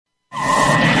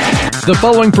The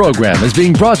following program is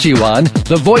being brought to you on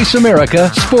the Voice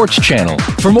America Sports Channel.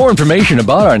 For more information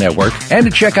about our network and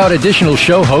to check out additional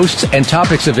show hosts and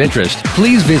topics of interest,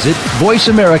 please visit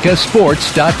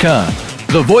voiceamericasports.com.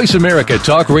 The Voice America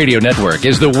Talk Radio Network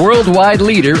is the worldwide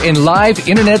leader in live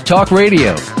Internet talk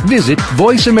radio. Visit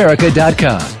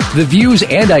voiceamerica.com. The views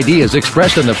and ideas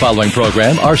expressed on the following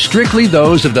program are strictly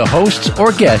those of the hosts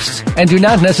or guests and do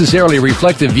not necessarily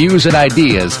reflect the views and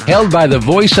ideas held by the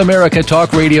Voice America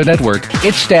Talk Radio Network,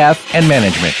 its staff, and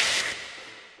management.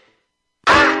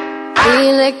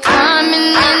 Feel it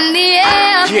coming in the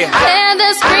air. Hear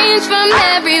the screams from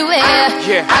everywhere.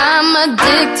 I'm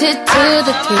addicted to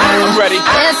the thrill. I'm ready.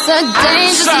 It's a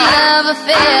dangerous love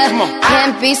affair.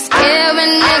 Can't be scared when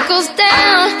it goes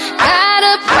down. Got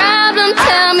a problem?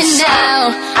 Tell me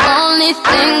now. Only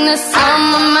thing that's on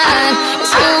my mind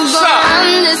is who's gonna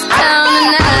run this town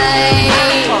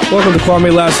tonight. Welcome to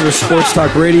Kwamie Lassiter Sports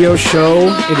Talk Radio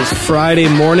Show. It is Friday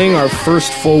morning, our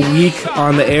first full week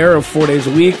on the air of 4 days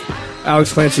a week.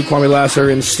 Alex Clancy, Kwamie Lassiter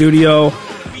in studio.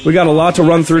 We got a lot to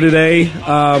run through today.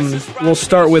 We'll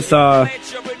start with the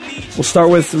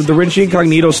Richie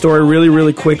Incognito story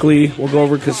really quickly. We'll go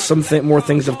over because some more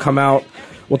things have come out.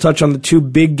 We'll touch on the two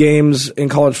big games in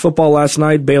college football last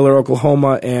night, Baylor,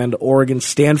 Oklahoma, and Oregon,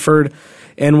 Stanford.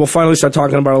 And we'll finally start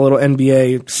talking about a little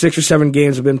NBA. 6 or 7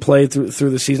 games have been played through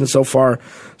the season so far.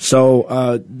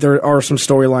 So there are some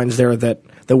storylines there that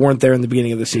weren't there in the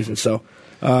beginning of the season. So,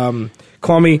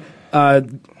 Kwamie,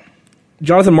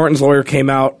 Jonathan Martin's lawyer came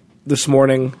out this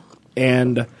morning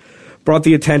and brought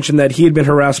the attention that he had been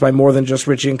harassed by more than just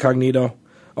Richie Incognito.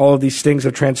 All of these things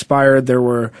have transpired. There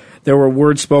were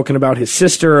words spoken about his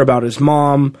sister, about his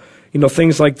mom,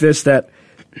 things like this. That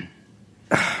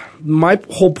my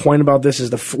whole point about this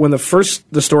is when the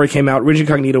story came out, Richie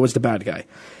Incognito was the bad guy,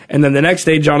 and then the next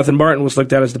day Jonathan Martin was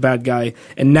looked at as the bad guy,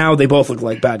 and now they both look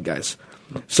like bad guys.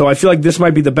 So I feel like this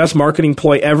might be the best marketing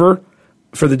ploy ever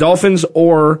for the Dolphins,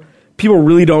 or people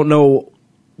really don't know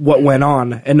what went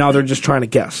on, and now they're just trying to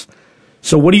guess.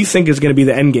 So what do you think is going to be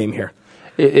the end game here?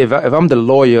 If I'm the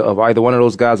lawyer of either one of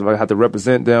those guys, if I have to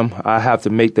represent them, I have to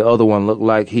make the other one look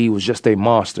like he was just a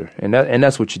monster. And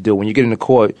that's what you do. When you get into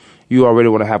court, you already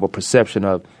want to have a perception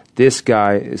of this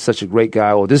guy is such a great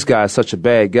guy or this guy is such a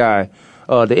bad guy.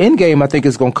 The end game, I think,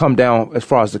 is going to come down as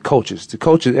far as the coaches. The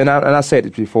coaches, and I said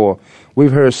it before,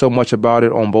 we've heard so much about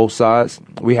it on both sides.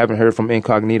 We haven't heard from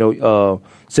Incognito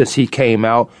since he came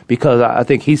out because I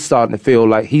think he's starting to feel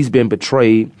like he's been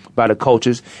betrayed by the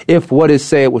coaches. If what is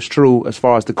said was true as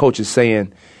far as the coaches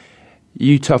saying,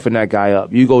 you toughen that guy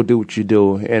up. You go do what you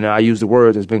do. And I use the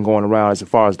word that's been going around as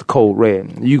far as the code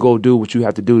red. You go do what you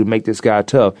have to do to make this guy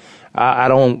tough. I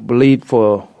don't believe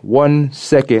for 1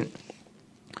 second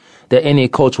that any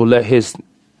coach will let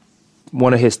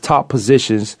one of his top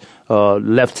positions,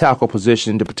 left tackle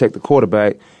position to protect the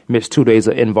quarterback, miss 2 days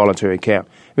of involuntary camp.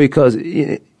 Because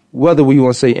whether we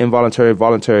want to say involuntary,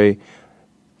 voluntary,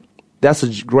 that's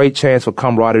a great chance for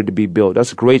camaraderie to be built.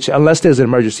 That's a great unless there's an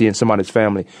emergency in somebody's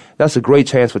family. That's a great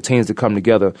chance for teams to come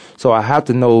together. So I have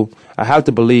to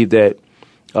believe that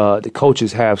the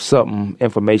coaches have some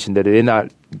information that they're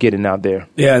not getting out there.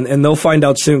 Yeah, and they'll find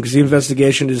out soon because the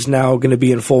investigation is now going to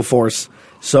be in full force.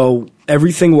 So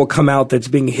everything will come out that's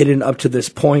being hidden up to this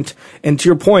point. And to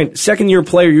your point, second-year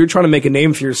player, you're trying to make a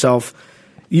name for yourself.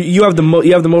 You have the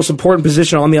most important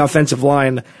position on the offensive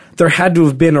line. There had to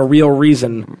have been a real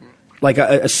reason, like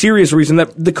a serious reason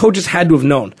that the coaches had to have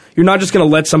known. You're not just going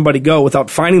to let somebody go without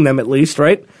finding them at least,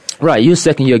 right? Right, you're a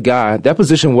second-year guy. That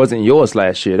position wasn't yours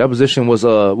last year. That position was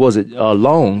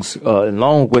Long's. And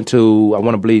Long went to, I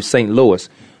want to believe, St. Louis.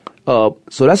 So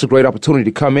that's a great opportunity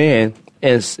to come in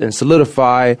and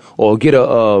solidify or get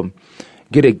a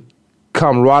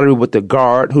camaraderie with the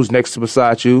guard who's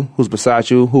beside you,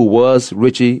 who was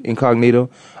Richie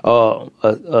Incognito,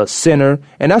 a center,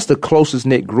 and that's the closest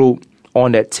knit group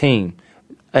on that team.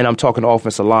 And I'm talking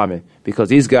offensive linemen because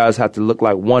these guys have to look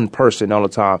like one person all the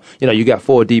time. You got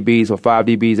 4 DBs or 5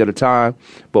 DBs at a time,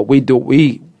 but we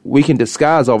can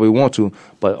disguise all we want to,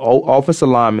 but offensive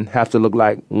linemen have to look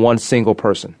like one single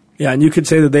person. Yeah, and you could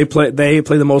say that they play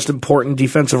the most important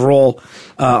defensive role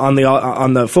on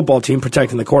the football team,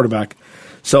 protecting the quarterback.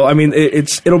 So I mean,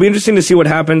 it'll be interesting to see what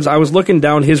happens. I was looking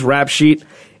down his rap sheet.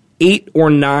 8 or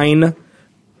 9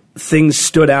 things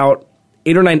stood out.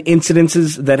 8 or 9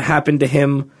 incidences that happened to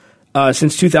him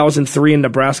since 2003 in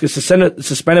Nebraska.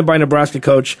 Suspended by Nebraska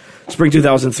coach, spring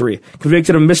 2003.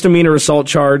 Convicted of misdemeanor assault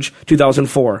charge,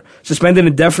 2004. Suspended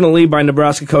indefinitely by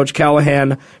Nebraska coach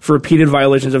Callahan for repeated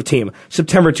violations of team,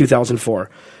 September 2004.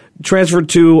 Transferred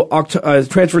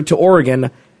to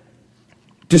Oregon,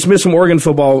 dismissed from Oregon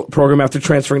football program after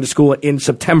transferring to school in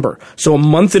September. So a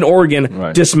month in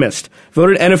Oregon, dismissed.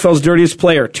 Voted NFL's dirtiest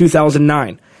player,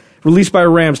 2009. Released by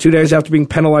Rams 2 days after being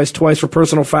penalized twice for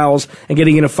personal fouls and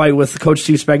getting in a fight with Coach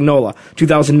Steve Spagnuolo,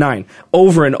 2009.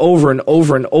 Over and over and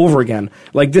over and over again.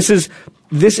 Like, this is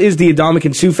the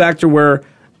Ndamukong Suh factor where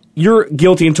you're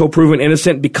guilty until proven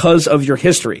innocent because of your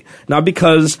history, not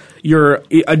because you're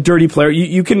a dirty player.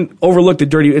 You can overlook the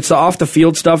dirty. It's the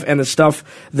off-the-field stuff and the stuff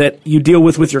that you deal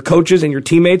with your coaches and your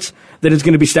teammates that is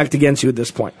going to be stacked against you at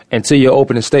this point. And to your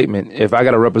opening statement, if I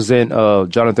got to represent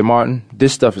Jonathan Martin,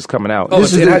 this stuff is coming out. Oh,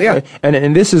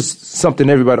 and this is something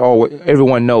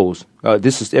everyone knows.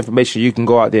 This is information you can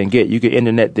go out there and get. You can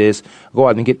internet this, go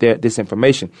out and get this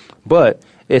information. But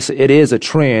it is a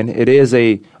trend. It is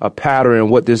a pattern in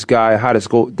what this guy,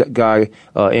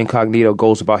 Incognito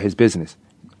goes about his business.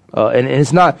 And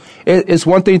it's not. It's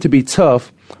one thing to be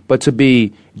tough, but to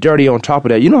be dirty on top of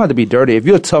that. You don't have to be dirty. If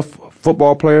you're a tough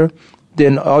football player,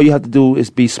 then all you have to do is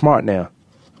be smart now,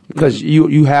 because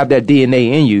you have that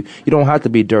DNA in you. You don't have to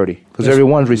be dirty, because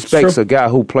everyone respects a guy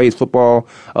who plays football,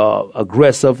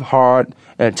 aggressive, hard,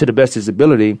 and to the best of his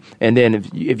ability. And then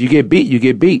if you get beat, you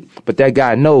get beat. But that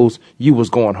guy knows you was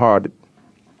going hard.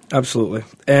 Absolutely.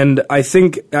 And I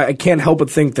think I can't help but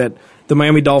think that the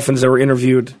Miami Dolphins that were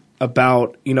interviewed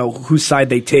about, whose side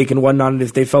they take and whatnot, and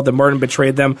if they felt that Martin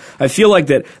betrayed them, I feel like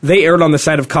that they erred on the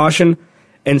side of caution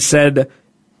and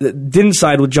didn't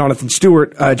side with Jonathan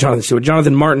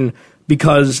Martin,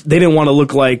 because they didn't want to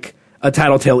look like a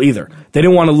tattletale either. They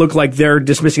didn't want to look like they're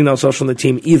dismissing themselves from the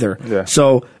team either. Yeah.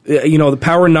 So, the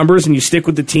power in numbers, and you stick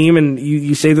with the team, and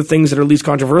you say the things that are least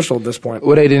controversial at this point.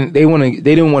 Well, they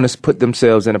didn't want to put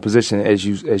themselves in a position, as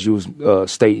you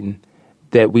was stating,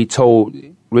 that we told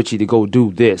Richie to go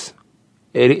do this.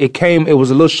 It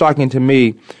was a little shocking to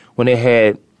me when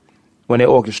they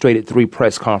orchestrated 3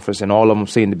 press conferences, and all of them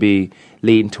seemed to be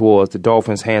leading towards the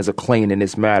Dolphins' hands are clean in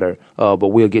this matter, but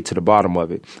we'll get to the bottom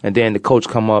of it. And then the coach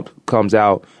comes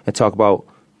out and talk about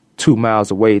 2 miles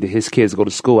away that his kids go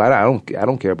to school. I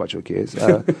don't care about your kids.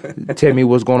 Tell me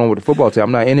what's going on with the football team.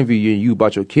 I'm not interviewing you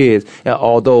about your kids,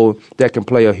 although that can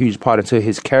play a huge part into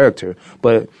his character.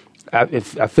 But I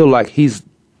feel like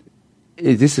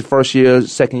this is first year,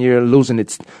 second year, losing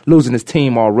his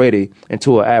team already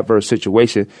into an adverse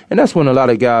situation. And that's when a lot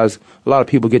of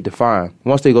people get defined.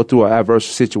 Once they go through an adverse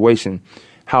situation,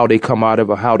 how they come out of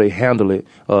it, how they handle it,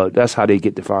 that's how they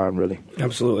get defined, really.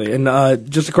 Absolutely. And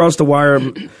just across the wire,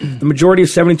 the majority of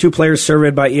 72 players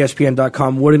surveyed by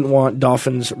ESPN.com wouldn't want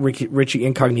Dolphins' Richie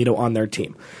Incognito on their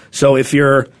team. So if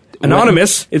you're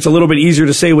anonymous, it's a little bit easier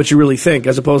to say what you really think,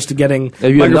 as opposed to getting if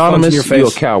you're microphones in your face. You're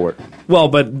a coward. Well,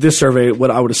 but this survey, what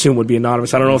I would assume, would be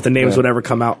anonymous. I don't know if the names would ever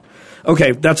come out.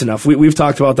 Okay, that's enough. We've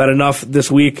talked about that enough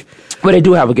this week. But they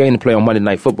do have a game to play on Monday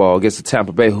Night Football against the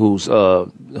Tampa Bay, who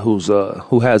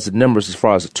has the numbers as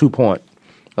far as a 2-point.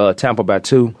 Tampa by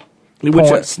 2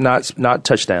 points, not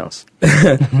touchdowns.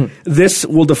 This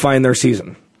will define their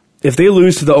season. If they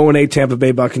lose to the 0-8 Tampa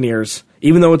Bay Buccaneers,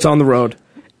 even though it's on the road,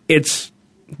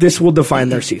 this will define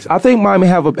their season. I think Miami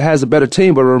has a better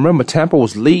team, but remember, Tampa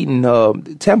was leading.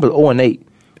 Tampa 0-8.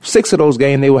 6 of those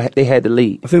games they had the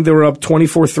lead. I think they were up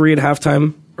 24-3 at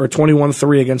halftime, or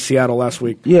 21-3 against Seattle last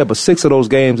week. Yeah, but 6 of those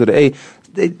games are the 8.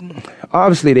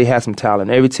 Obviously, they have some talent.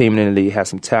 Every team in the league has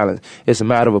some talent. It's a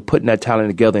matter of putting that talent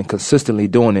together and consistently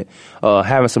doing it,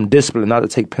 having some discipline, not to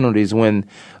take penalties when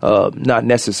not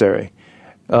necessary.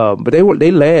 But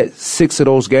they led 6 of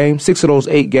those games, 6 of those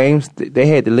 8 games. They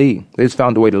had the lead. They just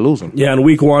found a way to lose them. Yeah, and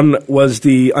week 1 was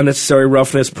the unnecessary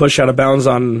roughness push out of bounds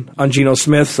on Geno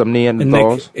Smith. Some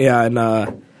Neanderthals.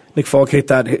 And Nick Folk hit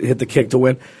the kick to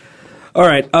win. All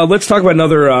right, let's talk about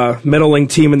another meddling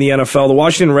team in the NFL. The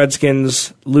Washington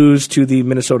Redskins lose to the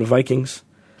Minnesota Vikings.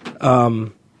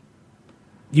 You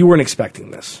weren't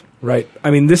expecting this, right?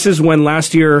 I mean, this is when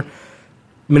last year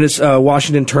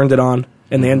Washington turned it on,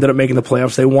 and they ended up making the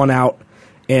playoffs. They won out.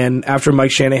 And after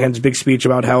Mike Shanahan's big speech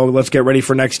about how let's get ready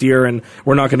for next year and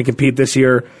we're not going to compete this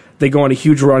year, they go on a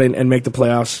huge run and make the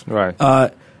playoffs.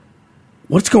 Right.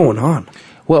 What's going on?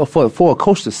 Well, for a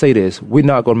coach to say this, we're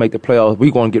not going to make the playoffs.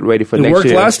 We're going to get ready for next year. It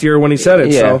worked last year when he said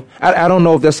it. Yeah. So. I don't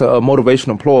know if that's a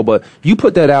motivational ploy, but you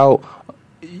put that out.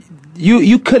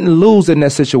 You couldn't lose in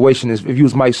that situation if you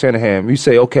was Mike Shanahan. You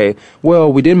say, okay,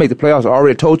 well, we didn't make the playoffs. I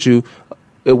already told you.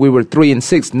 We were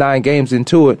 3-6, 9 games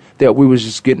into it, that we was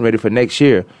just getting ready for next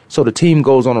year. So the team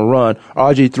goes on a run.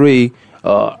 RG3,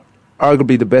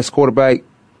 arguably the best quarterback,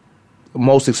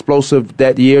 most explosive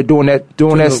that year during that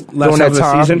time.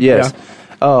 Season? Yes,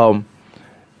 yeah.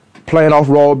 Playing off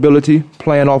raw ability,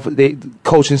 playing off the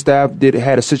coaching staff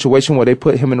had a situation where they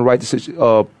put him in the right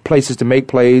places to make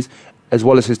plays. as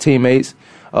well as his teammates.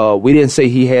 We didn't say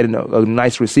he had a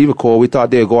nice receiver core. We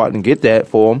thought they'd go out and get that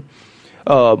for him.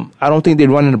 I don't think they're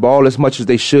running the ball as much as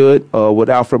they should with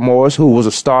Alfred Morris, who was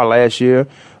a star last year.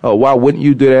 Why wouldn't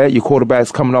you do that? Your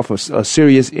quarterback's coming off a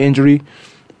serious injury.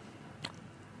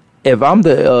 If I'm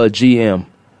the GM,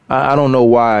 I don't know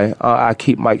why I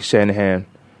keep Mike Shanahan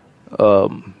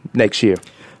next year.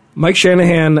 Mike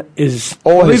Shanahan is...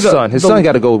 Or his son. His son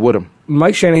got to go with him.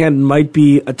 Mike Shanahan might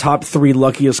be a top 3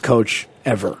 luckiest coach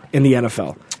ever in the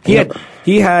NFL.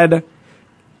 He had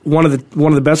one of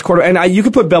the best quarterbacks, and you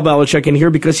could put Bill Belichick in here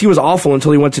because he was awful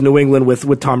until he went to New England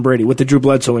with Tom Brady with the Drew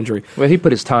Bledsoe injury. Well, he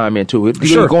put his time into it.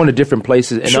 Sure. Going to different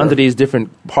places and under these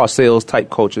different Parcells type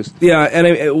coaches. Yeah,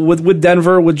 and with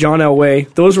Denver, with John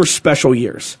Elway, those were special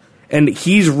years, and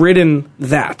he's ridden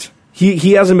that.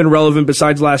 He hasn't been relevant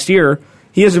besides last year.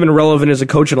 He hasn't been relevant as a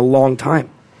coach in a long time.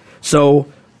 So,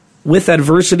 with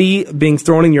adversity being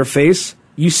thrown in your face,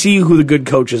 you see who the good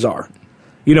coaches are.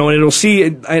 And it'll see.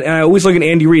 And I always look at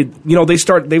Andy Reid. They've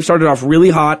started off really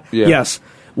hot. Yeah. Yes.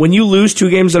 When you lose 2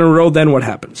 games in a row, then what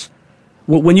happens?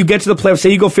 When you get to the playoffs, say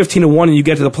you go 15-1 and you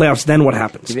get to the playoffs, then what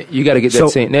happens? You got to get that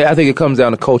team. I think it comes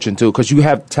down to coaching too, because you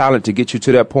have talent to get you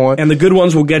to that point. And the good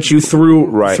ones will get you through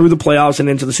the playoffs and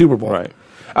into the Super Bowl. Right.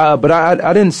 But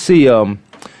I didn't see.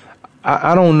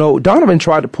 I don't know. Donovan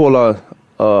tried to pull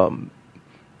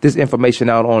this information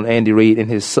out on Andy Reid and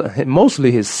his son,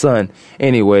 mostly his son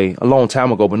anyway, a long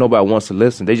time ago, but nobody wants to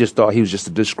listen. They just thought he was just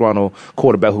a disgruntled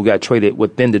quarterback who got traded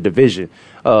within the division.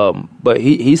 But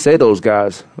he said those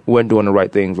guys weren't doing the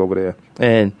right things over there.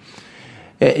 And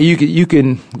you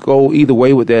can go either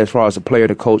way with that as far as a player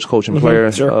to coaching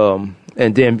player. Sure.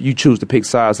 And then you choose to pick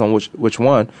sides on which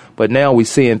one. But now we're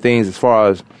seeing things as far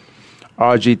as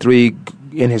RG3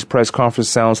 in his press conference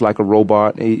sounds like a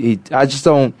robot. I just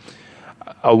don't.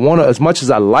 I want to, as much as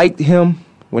I liked him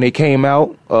when he came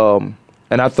out, and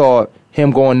I thought him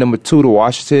going number 2 to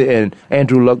Washington and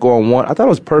Andrew Luck going 1, I thought it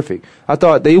was perfect. I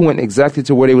thought they went exactly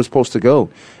to where they were supposed to go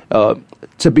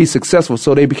to be successful,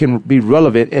 so they can be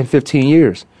relevant in 15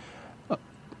 years.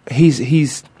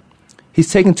 He's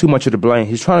taking too much of the blame.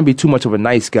 He's trying to be too much of a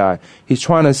nice guy. He's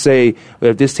trying to say,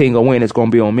 well, if this team gonna win, it's gonna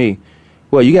be on me.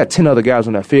 Well, you got 10 other guys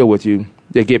on that field with you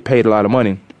that get paid a lot of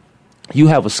money. You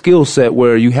have a skill set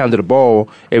where you handle the ball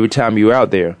every time you're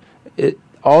out there.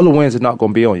 All the wins are not going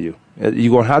to be on you.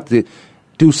 You're going to have to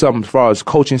do something as far as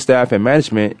coaching staff and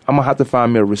management. I'm going to have to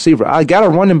find me a receiver. I got a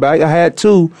running back. I had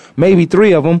 2, maybe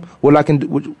 3 of them,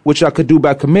 which I could do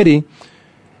by committee.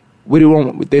 They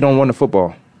don't run the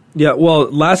football. Yeah,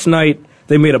 well, last night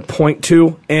they made a point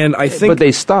to, and I think... But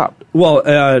they stopped. Well,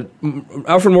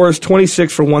 Alfred Morris,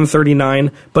 26 for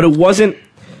 139, but it wasn't...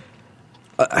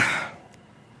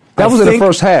 That was in the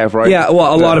first half, right? Yeah,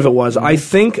 well, a lot of it was. I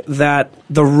think that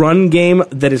the run game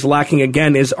that is lacking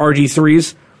again is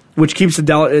RG3's, which keeps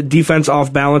the defense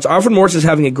off balance. Alfred Morris is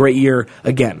having a great year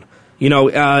again. He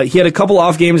had a couple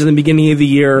off games in the beginning of the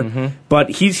year, but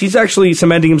he's actually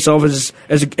cementing himself as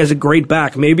a great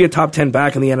back, maybe a top 10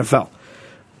 back in the NFL.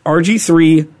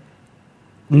 RG3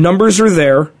 numbers are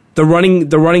there. The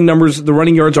running numbers, the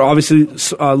running yards are obviously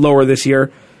lower this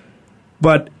year,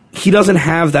 but he doesn't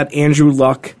have that Andrew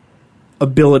Luck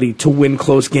ability to win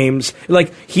close games.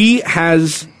 Like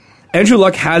Andrew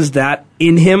Luck has that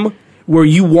in him where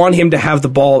you want him to have the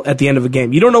ball at the end of a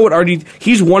game. You don't know what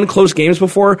he's won close games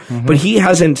before, but he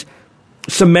hasn't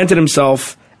cemented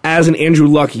himself as an Andrew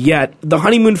Luck yet. The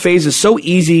honeymoon phase is so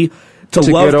easy to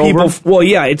love people. Well,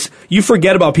 yeah, you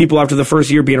forget about people after the first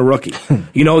year being a rookie.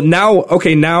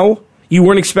 Now you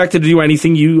weren't expected to do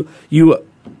anything. You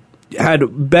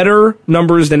had better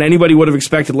numbers than anybody would have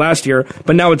expected last year,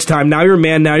 but now it's time. Now you're a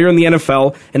man. Now you're in the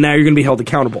NFL, and now you're going to be held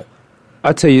accountable.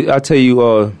 I tell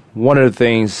you, one of the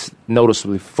things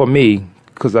noticeably for me,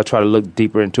 because I try to look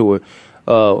deeper into it,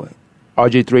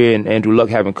 RG3 and Andrew Luck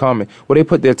have in common. Well, they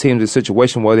put their teams in a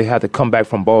situation where they had to come back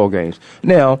from ball games.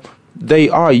 Now they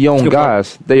are young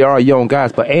guys.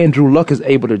 But Andrew Luck is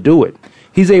able to do it.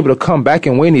 He's able to come back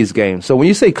and win these games. So when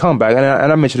you say comeback, and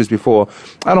I mentioned this before,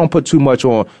 I don't put too much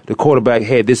on the quarterback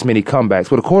had this many comebacks.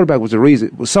 But the quarterback was the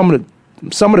reason. Some of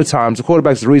the times, the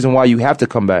quarterback's the reason why you have to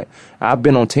come back. I've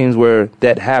been on teams where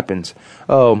that happens.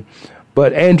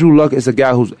 But Andrew Luck is a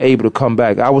guy who's able to come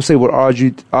back. I would say with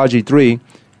RG3,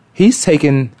 he's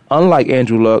taken, unlike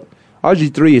Andrew Luck,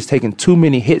 RG3 is taking too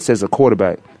many hits as a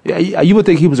quarterback. You would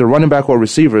think he was a running back or a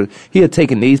receiver. He had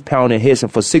taken these pounding hits,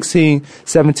 and for 16,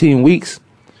 17 weeks,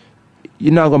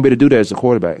 you're not going to be able to do that as a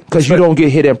quarterback because you don't get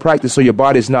hit in practice, so your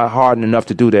body's not hardened enough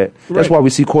to do that. Right. That's why we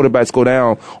see quarterbacks go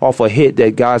down off a hit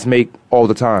that guys make all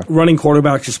the time. Running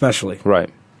quarterbacks especially.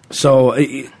 Right. So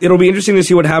it'll be interesting to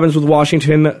see what happens with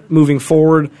Washington moving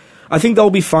forward. I think they'll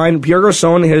be fine. Pierre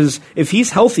Garçon if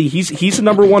he's healthy, he's the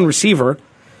number one receiver,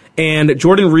 and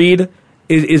Jordan Reed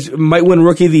might win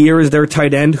Rookie of the Year as their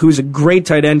tight end, who's a great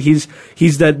tight end. He's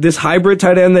this hybrid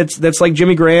tight end that's like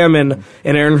Jimmy Graham and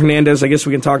Aaron Hernandez. I guess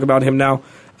we can talk about him now.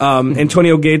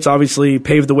 Antonio Gates obviously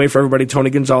paved the way for everybody. Tony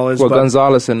Gonzalez. Well,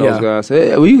 Gonzalez and those guys.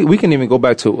 We can even go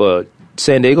back to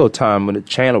San Diego time when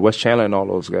West Chandler and all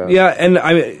those guys. Yeah, and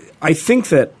I think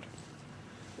that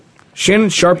Shannon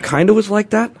Sharp kind of was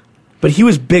like that, but he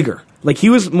was bigger. Like,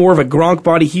 he was more of a Gronk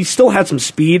body. He still had some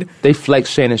speed. They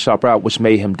flexed Shannon Sharp out, which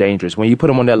made him dangerous. When you put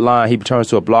him on that line, he turns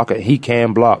to a blocker. He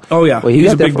can block. Oh, yeah. Well,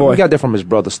 he's a big boy. He got that from his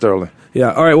brother, Sterling.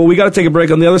 Yeah. All right, well, we got to take a break.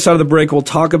 On the other side of the break, we'll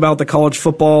talk about the college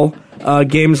football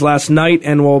games last night,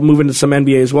 and we'll move into some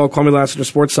NBA as well. Kwamie Lassiter,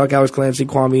 Sports Talk, Alex Clancy,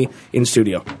 Kwamie in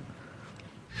studio.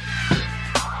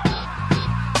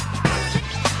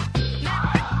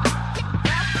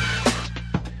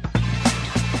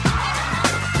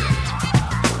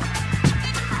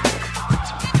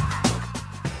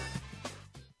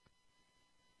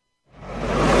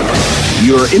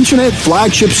 Your internet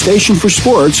flagship station for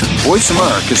sports, Voice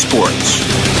America Sports.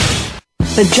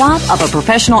 The job of a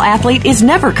professional athlete is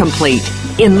never complete.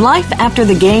 In Life After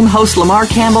the Game, host Lamar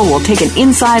Campbell will take an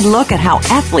inside look at how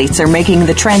athletes are making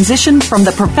the transition from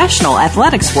the professional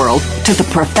athletics world to the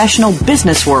professional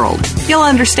business world. You'll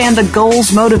understand the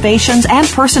goals, motivations, and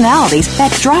personalities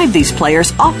that drive these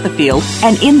players off the field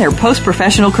and in their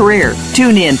post-professional career.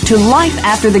 Tune in to Life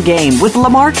After the Game with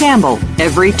Lamar Campbell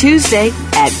every Tuesday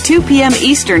at 2 p.m.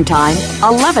 Eastern Time,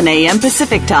 11 a.m.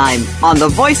 Pacific Time on the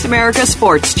Voice America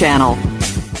Sports Channel.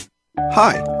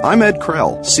 Hi, I'm Ed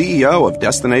Krell, CEO of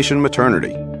Destination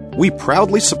Maternity. We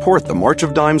proudly support the March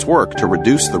of Dimes work to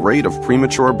reduce the rate of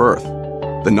premature birth.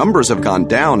 The numbers have gone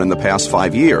down in the past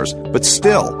 5 years, but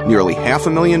still, nearly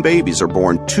 500,000 babies are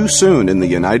born too soon in the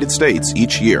United States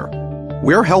each year.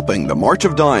 We're helping the March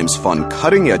of Dimes fund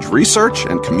cutting-edge research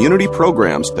and community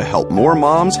programs to help more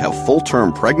moms have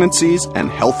full-term pregnancies and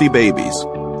healthy babies.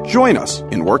 Join us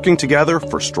in working together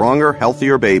for stronger,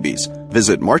 healthier babies.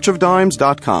 Visit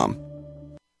marchofdimes.com.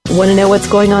 Want to know what's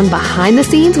going on behind the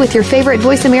scenes with your favorite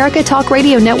Voice America Talk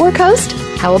Radio Network host?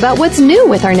 How about what's new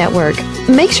with our network?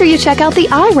 Make sure you check out the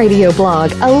iRadio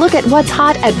blog, a look at what's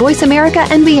hot at Voice America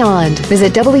and beyond.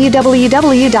 Visit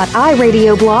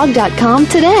www.iradioblog.com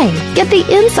today. Get the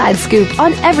inside scoop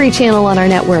on every channel on our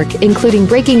network, including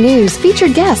breaking news,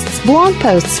 featured guests, blog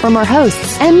posts from our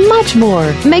hosts, and much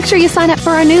more. Make sure you sign up for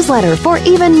our newsletter for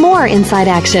even more inside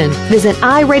action. Visit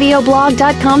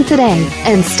iradioblog.com today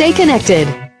and stay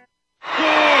connected.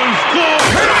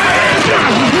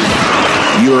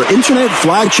 Your internet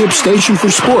flagship station for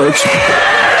sports,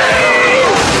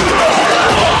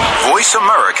 Voice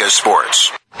America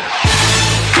Sports.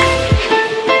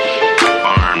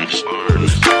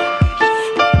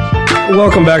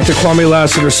 Welcome back to Kwamie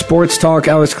Lassiter Sports Talk.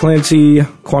 Alex Clancy,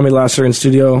 Kwamie Lassiter in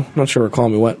studio. I'm not sure where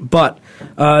Kwamie went, but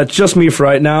it's just me for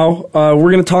right now.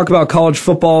 We're going to talk about college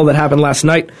football that happened last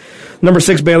night. Number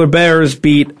 6 Baylor Bears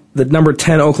beat the number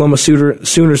 10 Oklahoma Sooners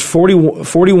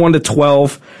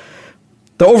 41-12.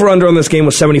 The over-under on this game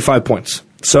was 75 points.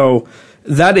 So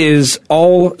that is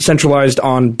all centralized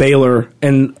on Baylor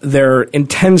and their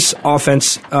intense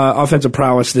offensive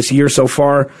prowess this year so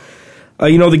far.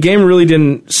 The game really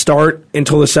didn't start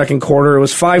until the second quarter. It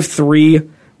was 5-3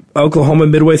 Oklahoma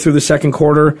midway through the second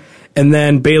quarter, and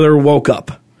then Baylor woke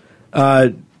up.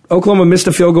 Oklahoma missed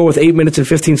a field goal with 8 minutes and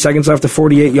 15 seconds left, a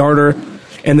 48-yarder,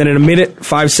 and then in a minute,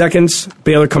 5 seconds,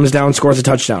 Baylor comes down and scores a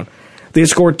touchdown. They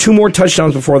scored 2 more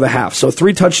touchdowns before the half, so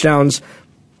 3 touchdowns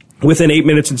within 8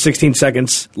 minutes and 16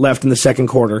 seconds left in the second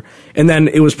quarter, and then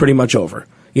it was pretty much over.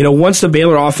 Once the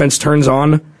Baylor offense turns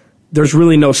on, there's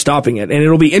really no stopping it, and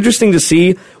it'll be interesting to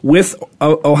see with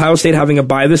Ohio State having a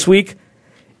bye this week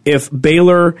if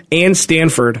Baylor and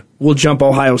Stanford will jump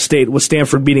Ohio State with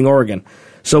Stanford beating Oregon.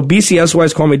 So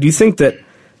BCS-wise, Kwamie, do you think that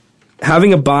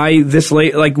having a bye this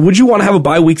late, would you want to have a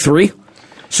bye week 3?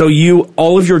 So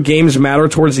all of your games matter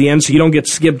towards the end, so you don't get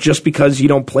skipped just because you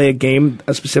don't play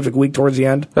a specific week towards the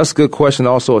end? That's a good question,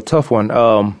 also a tough one.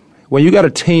 When you got a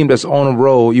team that's on a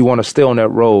roll, you want to stay on that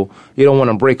roll. You don't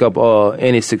want to break up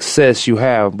any success you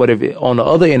have. But if on the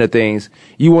other end of things,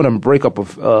 you want to break up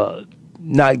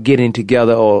not getting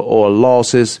together or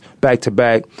losses back to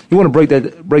back. You want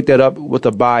to break that up with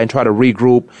a bye and try to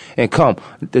regroup and come.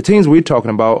 The teams we're talking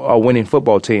about are winning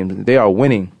football teams. They are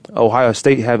winning. Ohio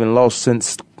State haven't lost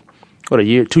since 2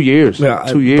 years. Yeah,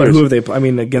 2 years. But who have they?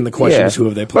 Again, the question is who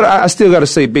have they played? But I still got to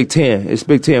say Big Ten. It's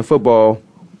Big Ten football,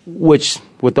 which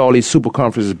with all these super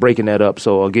conferences breaking that up.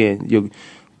 So again,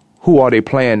 who are they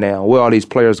playing now? Where are these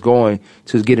players going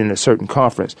to get in a certain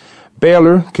conference?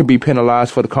 Baylor can be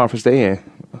penalized for the conference they're in.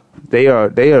 They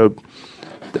are.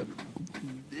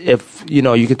 If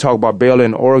you could talk about Baylor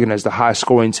and Oregon as the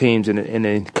high-scoring teams in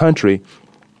the country,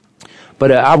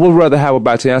 but I would rather have a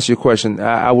bye. To answer your question,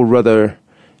 I would rather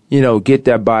get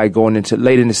that bye going into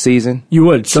late in the season. You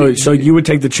would. So you would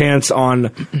take the chance on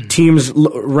teams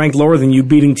ranked lower than you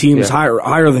beating teams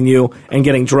higher than you and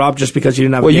getting dropped just because you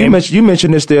didn't have a game? Well, you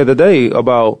mentioned this the other day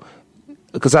about,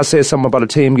 because I said something about a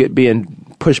team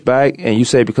being pushed back, and you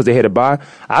say because they had a bye.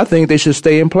 I think they should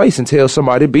stay in place until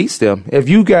somebody beats them. If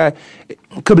you got,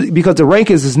 because the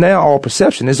rankings is now all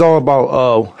perception. It's all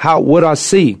about what I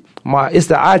see. It's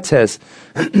the eye test.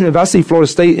 If I see Florida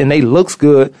State and they look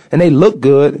good,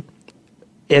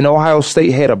 and Ohio State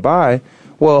had a bye,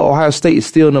 well, Ohio State is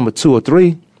still number 2 or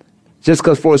 3. Just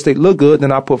because Florida State look good,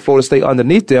 then I put Florida State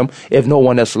underneath them if no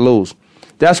one else lose.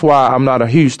 That's why I'm not a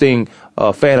huge fan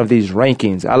of these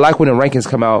rankings. I like when the rankings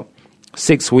come out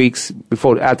 6 weeks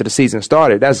after the season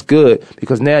started. That's good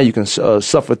because now you can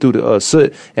suffer through the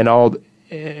soot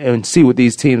and see what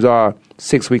these teams are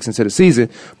 6 weeks into the season.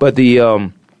 But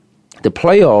the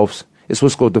playoffs is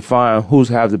what's going to define who's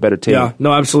have the better team. Yeah,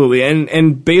 no, absolutely.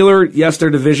 And Baylor, yes, their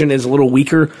division is a little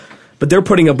weaker, but they're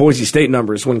putting up Boise State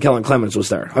numbers when Kellen Clemens was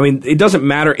there. I mean, it doesn't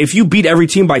matter if you beat every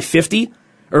team by 50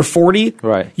 or 40.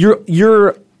 Right.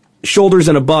 You're shoulders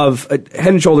and above, head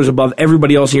and shoulders above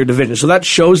everybody else in your division. So that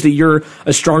shows that you're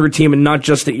a stronger team and not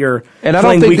just that you're and I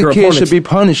playing don't think weaker the kids opponents. should be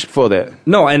punished for that.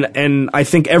 No, and I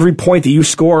think every point that you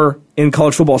score in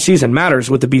college football season matters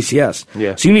with the BCS.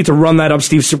 Yeah. So you need to run that up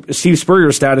Steve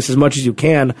Spurrier status as much as you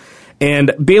can.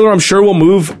 And Baylor, I'm sure, will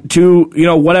move to,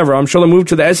 whatever. I'm sure they'll move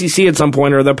to the SEC at some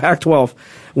point or the Pac-12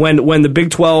 when the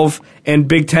Big 12 and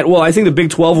Big 10. Well, I think the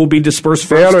Big 12 will be dispersed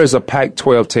first. Baylor is a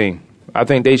Pac-12 team. I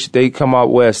think they come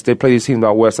out west. They play these teams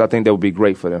out west. I think that would be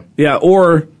great for them. Yeah,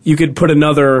 or you could put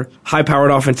another high-powered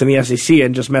offense in the SEC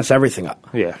and just mess everything up.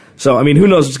 Yeah. So, I mean, who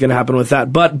knows what's going to happen with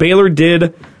that. But Baylor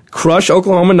did crush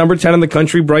Oklahoma, number 10 in the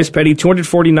country. Bryce Petty,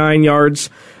 249 yards,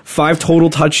 5 total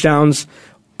touchdowns.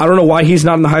 I don't know why he's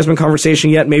not in the Heisman conversation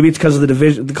yet. Maybe it's because of the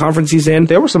division, the conference he's in.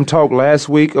 There was some talk last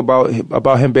week about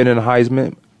him being in the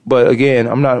Heisman. But again,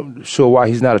 I'm not sure why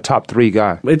he's not a top 3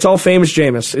 guy. It's all famous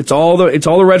Jameis. It's all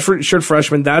the red shirt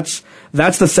freshmen. That's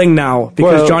the thing now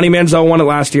because Johnny Manziel won it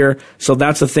last year. So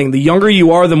that's the thing. The younger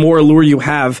you are, the more allure you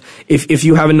have. If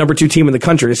you have a number 2 team in the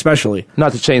country, especially.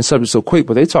 Not to change subject so quick,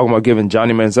 but they talking about giving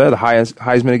Johnny Manziel the highest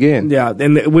Heisman again. Yeah,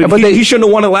 and he shouldn't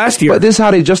have won it last year. But this is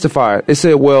how they justify it. They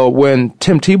said, well, when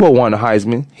Tim Tebow won the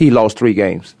Heisman, he lost 3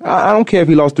 games. I don't care if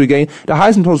he lost 3 games. The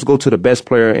Heisman's supposed to go to the best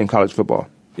player in college football.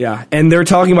 Yeah, and they're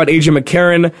talking about A.J.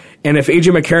 McCarron, and if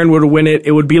A.J. McCarron were to win it,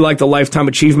 it would be like the Lifetime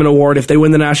Achievement Award if they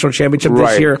win the national championship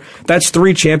this year. That's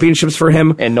 3 championships for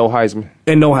him. And no Heisman.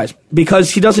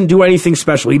 Because he doesn't do anything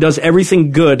special. He does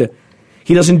everything good.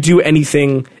 He doesn't do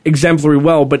anything exemplary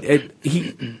well, but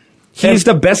he's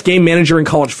the best game manager in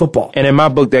college football. And in my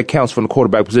book, that counts from the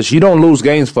quarterback position. You don't lose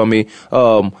games for me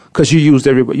because you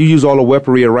use all the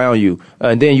weaponry around you.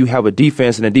 And then you have a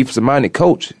defense and a defensive-minded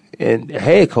coach and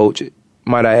head coach,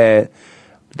 might I add,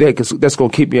 that's going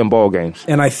to keep you in ball games.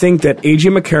 And I think that A.J.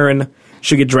 McCarron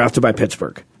should get drafted by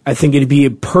Pittsburgh. I think it'd be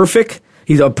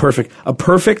he's a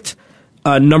perfect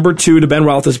number 2 to Ben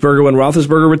Roethlisberger when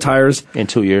Roethlisberger retires. In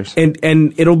 2 years. And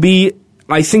it'll be,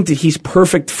 I think that he's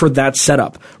perfect for that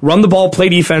setup. Run the ball, play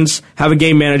defense, have a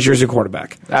game manager as your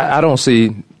quarterback. I don't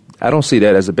see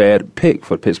that as a bad pick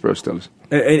for the Pittsburgh Steelers.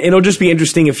 And it'll just be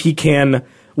interesting if he can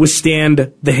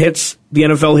withstand the hits, the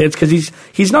NFL hits, because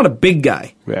he's not a big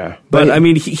guy. Yeah, but I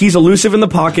mean he's elusive in the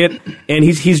pocket, and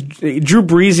he's Drew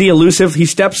Breesy elusive. He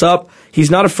steps up. He's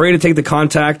not afraid to take the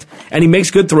contact, and he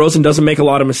makes good throws and doesn't make a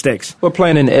lot of mistakes. We're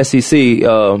playing in the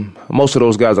SEC. Most of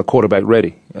those guys are quarterback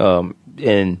ready,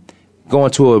 and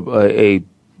going to a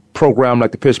program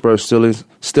like the Pittsburgh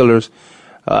Steelers.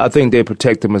 I think they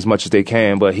protect him as much as they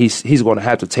can, but he's going to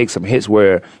have to take some hits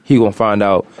where he's going to find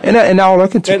out. And all I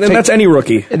can and that's any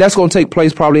rookie. And that's going to take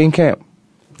place probably in camp.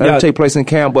 That'll take place in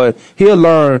camp, but he'll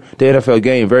learn the NFL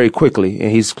game very quickly,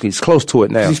 and he's close to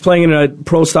it now. He's playing in a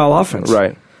pro-style offense.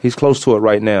 Right. He's close to it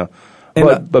right now.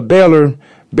 But Baylor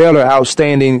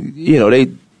outstanding,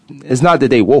 it's not that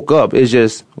they woke up. It's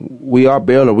just we are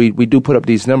Baylor. We do put up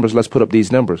these numbers. Let's put up these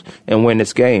numbers and win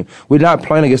this game. We're not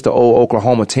playing against the old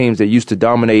Oklahoma teams that used to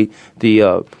dominate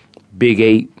the Big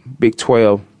 8, Big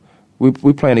 12.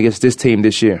 We're playing against this team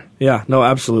this year. Yeah, no,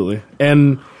 absolutely.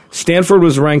 And Stanford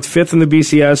was ranked 5th in the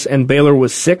BCS, and Baylor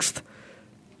was 6th.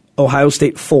 Ohio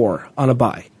State 4 on a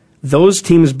bye. Those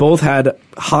teams both had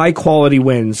high-quality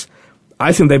wins.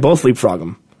 I think they both leapfrog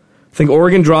them. I think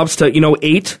Oregon drops to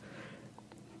 8.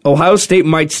 Ohio State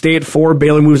might stay at 4.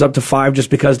 Baylor moves up to 5 just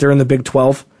because they're in the Big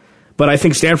 12. But I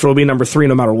think Stanford will be number 3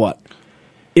 no matter what.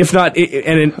 If not,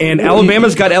 and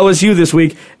Alabama's got LSU this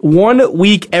week. 1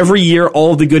 week every year,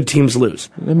 all of the good teams lose.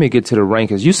 Let me get to the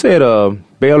rankings. You said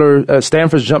Baylor,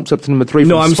 Stanford jumps up to number 3 from,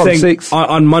 no, I'm saying 6?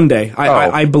 On Monday.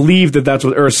 I believe that's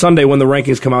what, or Sunday when the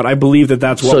rankings come out, I believe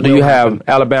that's what. So do you have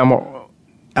Alabama?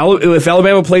 If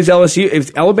Alabama plays LSU,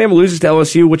 if Alabama loses to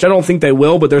LSU, which I don't think they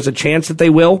will, but there's a chance that they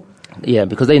will. Yeah,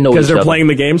 because they know because they're playing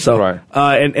the game. So, right.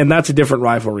 And that's a different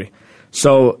rivalry.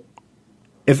 So,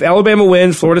 if Alabama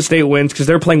wins, Florida State wins because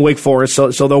they're playing Wake Forest, so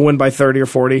they'll win by 30 or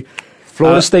 40.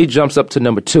 Florida State jumps up to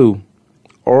number 2.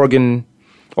 Oregon,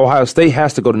 Ohio State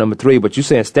has to go to number 3, but you're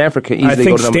saying Stanford can easily go to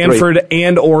number 3. I think Stanford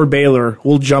and or Baylor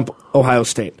will jump Ohio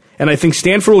State. And I think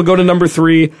Stanford will go to number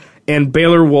 3, and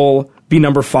Baylor will be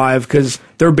number 5 because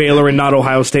they're Baylor and not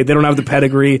Ohio State. They don't have the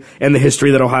pedigree and the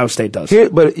history that Ohio State does.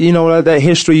 But you know that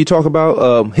history you talk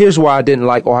about? Here's why I didn't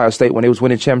like Ohio State when they was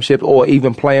winning championships or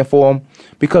even playing for them,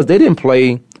 because they didn't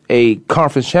play a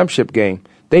conference championship game.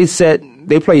 They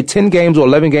played 10 games or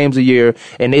 11 games a year,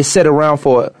 and they sat around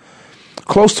for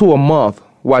close to a month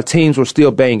while teams were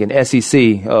still banging.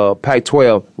 SEC,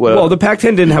 Pac-12. Well, the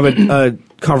Pac-10 didn't have a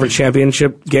conference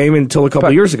championship game until a couple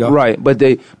of years ago. Right, but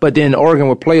then Oregon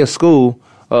would play a school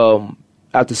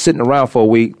after sitting around for a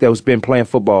week that was been playing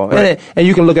football. Right. And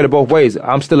you can look at it both ways.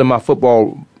 I'm still in my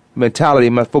football mentality,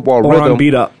 my football rhythm. Or I'm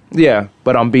beat up. Yeah,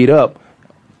 but I'm beat up.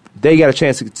 They got a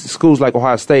chance to schools like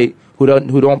Ohio State who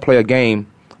don't play a game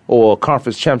or a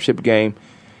conference championship game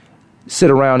sit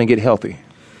around and get healthy.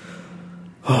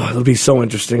 Oh, it'll be so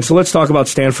interesting. So let's talk about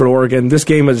Stanford, Oregon. This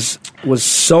game was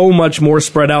so much more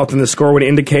spread out than the score would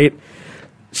indicate.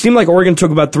 It seemed like Oregon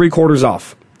took about 3 quarters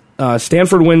off.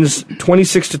 Stanford wins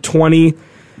 26-20.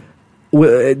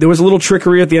 There was a little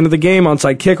trickery at the end of the game.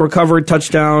 Onside kick, recovered,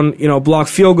 touchdown, blocked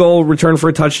field goal, return for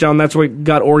a touchdown. That's what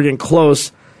got Oregon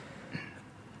close.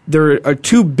 There are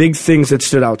 2 big things that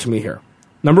stood out to me here.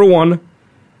 Number 1,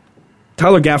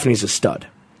 Tyler Gaffney's a stud.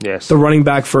 Yes. The running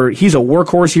back he's a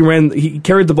workhorse. He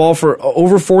carried the ball for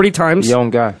over 40 times.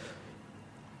 Young guy.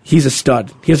 He's a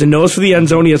stud. He has a nose for the end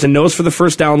zone. He has a nose for the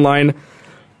first down line.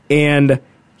 And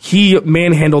he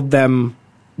manhandled them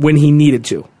when he needed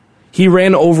to. He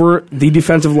ran over the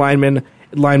defensive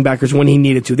linebackers when he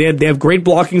needed to. They have great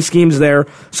blocking schemes there,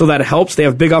 so that helps. They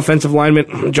have big offensive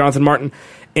linemen, Jonathan Martin,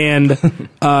 and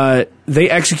they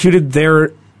executed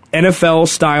their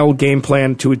NFL-style game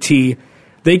plan to a T.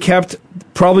 They kept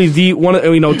probably the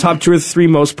top 2 or 3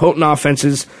 most potent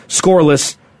offenses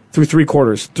scoreless through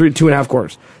 2.5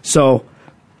 quarters. So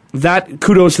that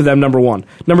kudos to them. Number 1.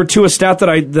 Number 2, a stat that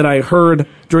I heard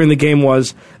during the game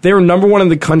was they were number 1 in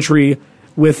the country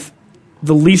with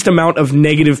the least amount of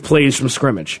negative plays from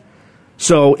scrimmage.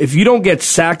 So if you don't get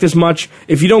sacked as much,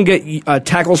 if you don't get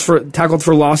tackled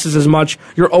for losses as much,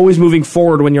 you're always moving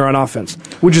forward when you're on offense,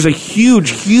 which is a huge,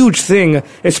 huge thing,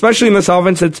 especially in this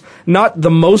offense. It's not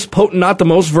the most potent, not the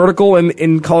most vertical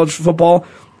in college football,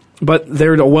 but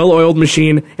they're a well-oiled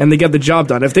machine, and they get the job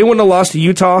done. If they wouldn't have lost to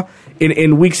Utah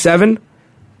in Week 7,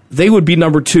 they would be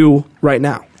number 2 right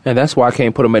now. And that's why I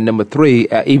can't put them at number 3,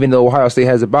 even though Ohio State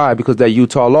has a bye, because that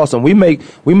Utah lost. And we make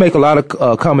a lot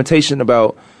of commentation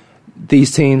about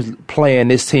these teams playing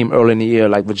this team early in the year,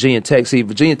 like Virginia Tech. See,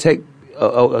 Virginia Tech,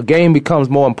 a game becomes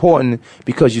more important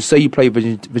because you say you play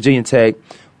Virginia Tech.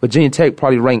 Virginia Tech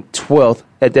probably ranked 12th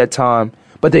at that time,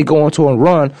 but they go on to a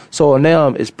run. So now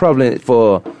it's prevalent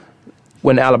for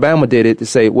when Alabama did it to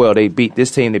say, well, they beat this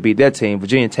team, they beat that team.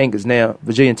 Virginia Tech is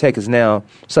now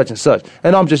such and such.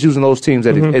 And I'm just using those teams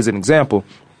as an example.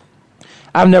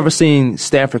 I've never seen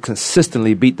Stanford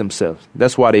consistently beat themselves.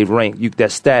 That's why they rank.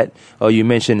 That stat you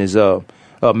mentioned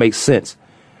makes sense.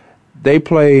 They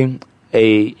play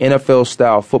a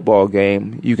NFL-style football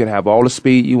game. You can have all the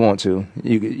speed you want to,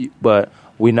 but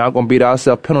we're not going to beat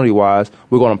ourselves penalty-wise.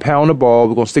 We're going to pound the ball.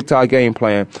 We're going to stick to our game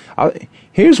plan.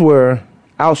 Here's where,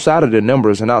 outside of the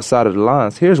numbers and outside of the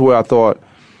lines, here's where I thought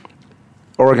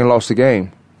Oregon lost the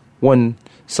game. When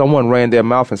someone ran their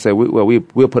mouth and said,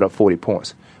 we'll put up 40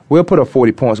 points. We'll put up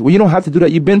 40 points. Well, you don't have to do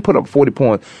that. You've been put up 40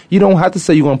 points. You don't have to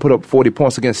say you're going to put up 40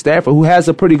 points against Stanford, who has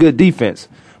a pretty good defense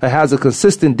and has a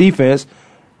consistent defense.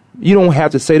 You don't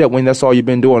have to say that when that's all you've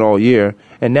been doing all year.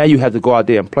 And now you have to go out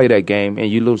there and play that game,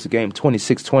 and you lose the game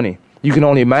 26-20. You can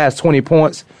only amass 20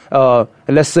 points. And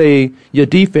let's say your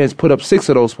defense put up 6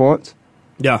 of those points.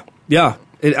 Yeah.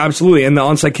 Absolutely, and the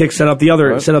onside kick set up the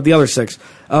other 6.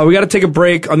 We got to take a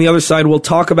break. On the other side, we'll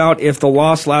talk about if the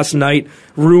loss last night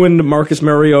ruined Marcus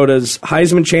Mariota's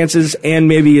Heisman chances and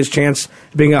maybe his chance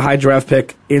of being a high draft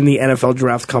pick in the NFL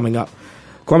draft coming up.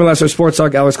 Kwamie Lassiter, Sports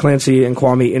Talk, Alex Clancy and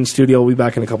Kwamie in studio. We'll be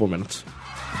back in a couple of minutes.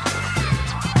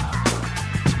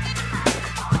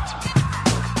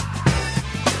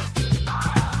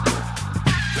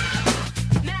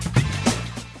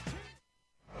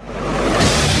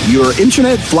 Your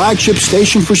internet flagship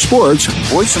station for sports,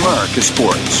 Voice America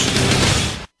Sports.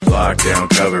 Lockdown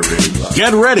coverage.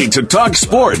 Get ready to talk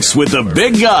sports with the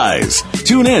big guys.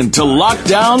 Tune in to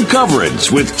Lockdown Coverage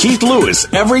with Keith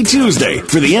Lewis every Tuesday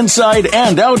for the inside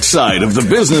and outside of the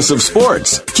business of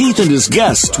sports. Keith and his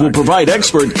guests will provide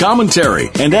expert commentary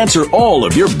and answer all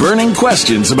of your burning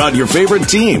questions about your favorite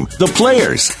team, the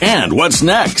players, and what's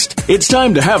next. It's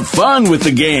time to have fun with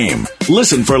the game.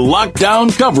 Listen for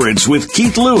Lockdown Coverage with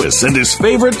Keith Lewis and his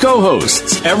favorite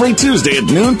co-hosts every Tuesday at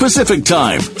noon Pacific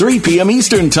Time, 3 p.m.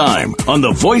 Eastern Time on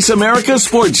the Voice America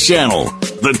Sports Channel.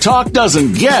 The talk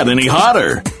doesn't get any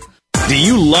hotter. Do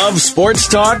you love sports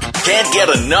talk? Can't get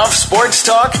enough sports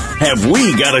talk? Have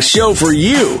we got a show for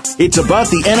you? It's about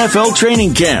the NFL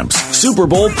training camps, Super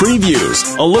Bowl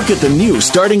previews, a look at the new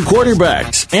starting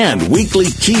quarterbacks, and weekly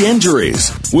key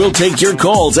injuries. We'll take your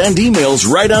calls and emails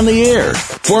right on the air.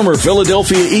 Former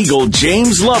Philadelphia Eagle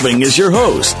James Loving is your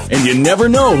host, and you never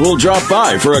know who'll drop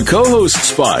by for a co-host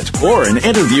spot or an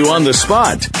interview on the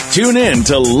spot. Tune in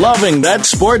to Loving That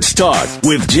Sports Talk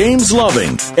with James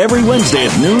Loving every Wednesday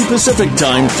at noon Pacific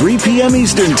Time, 3 p.m.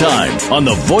 Eastern Time on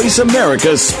the Voice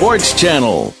America Sports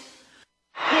Channel.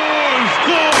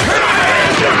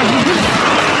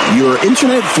 Your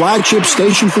internet flagship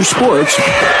station for sports,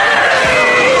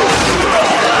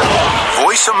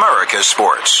 Voice America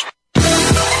Sports.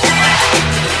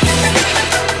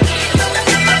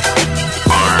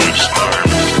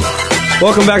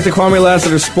 Welcome back to Kwamie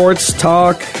Lassiter Sports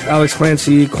Talk. Alex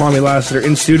Clancy, Kwamie Lassiter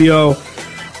in studio.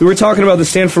 We were talking about the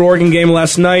Stanford-Oregon game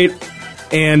last night,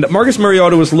 and Marcus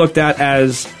Mariota was looked at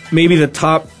as maybe the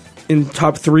top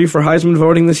 3 for Heisman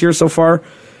voting this year so far.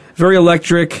 Very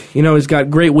electric. You know, he's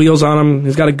got great wheels on him.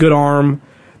 He's got a good arm.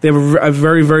 They have a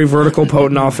very, very vertical,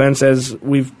 potent offense, as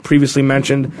we've previously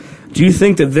mentioned. Do you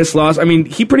think that this loss, I mean,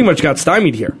 he pretty much got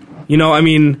stymied here. You know, I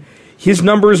mean, his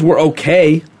numbers were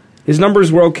okay. 20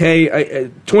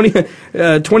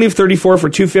 of 34 for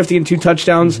 250 and 2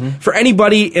 touchdowns. Mm-hmm. For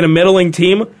anybody in a middling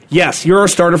team, yes, you're a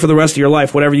starter for the rest of your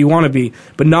life, whatever you want to be,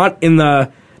 but not in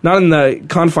the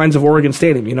confines of Oregon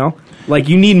Stadium, you know? Like,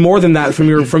 you need more than that from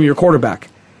your quarterback.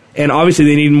 And obviously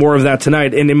they need more of that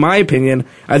tonight. And in my opinion,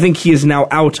 I think he is now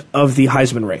out of the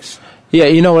Heisman race. Yeah,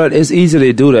 you know what? It's easy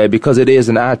to do that because it is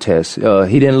an eye test.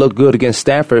 He didn't look good against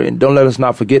Stanford, and don't let us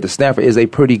not forget that Stanford is a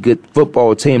pretty good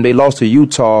football team. They lost to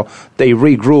Utah, they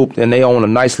regrouped, and they on a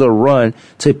nice little run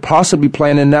to possibly play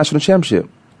in the national championship,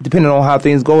 depending on how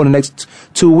things go in the next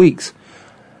 2 weeks.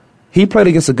 He played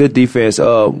against a good defense.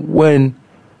 When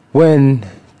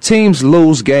teams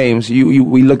lose games,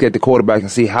 we look at the quarterback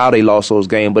and see how they lost those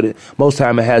games, but most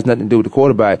time it has nothing to do with the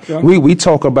quarterback. Yeah. We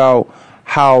talk about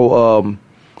how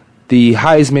the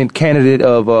Heisman candidate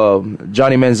of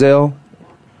Johnny Manziel,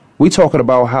 we talking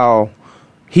about how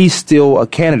he's still a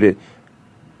candidate.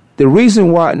 The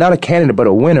reason why, not a candidate, but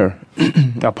a winner,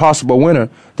 a possible winner,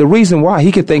 the reason why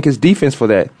he could thank his defense for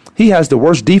that. He has the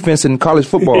worst defense in college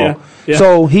football. Yeah.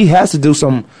 So he has to do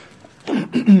some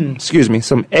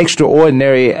some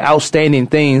extraordinary, outstanding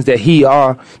things that he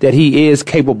is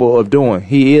capable of doing.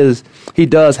 He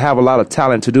does have a lot of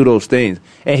talent to do those things,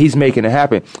 and he's making it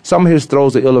happen. Some of his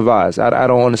throws are ill-advised. I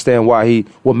don't understand why he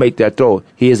would make that throw.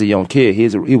 He is a young kid.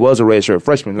 He was a redshirt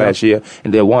freshman last year,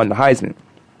 and they won the Heisman.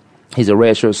 He's a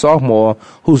redshirt sophomore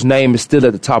whose name is still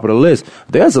at the top of the list.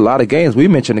 There's a lot of games. We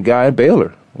mentioned the guy at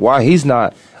Baylor. Why he's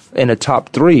not in the top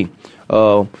 3.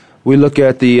 We look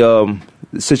at the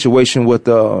situation with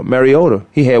Mariota.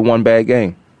 He had one bad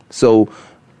game. So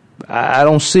I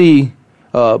don't see,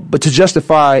 but to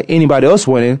justify anybody else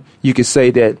winning, you could say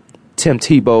that Tim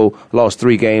Tebow lost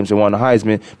 3 games and won the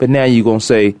Heisman, but now you're going to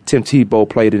say Tim Tebow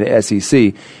played in the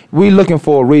SEC. We're looking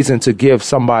for a reason to give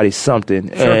somebody something,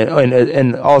 sure.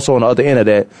 and also on the other end of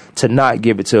that, to not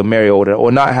give it to Mariota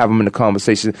or not have him in the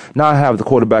conversation, not have the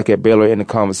quarterback at Baylor in the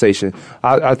conversation.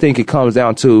 I think it comes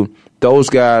down to those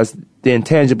guys, the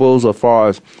intangibles as far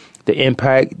as the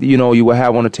impact, you will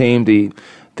have on the team,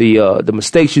 the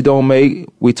mistakes you don't make.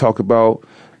 We talk about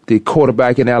the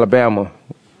quarterback in Alabama,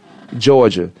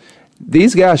 Georgia.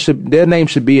 These guys their name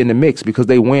should be in the mix because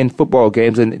they win football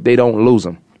games and they don't lose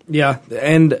them. Yeah,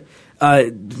 and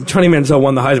Johnny Manziel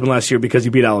won the Heisman last year because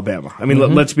he beat Alabama. I mean,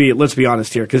 let's be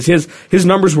honest here, because his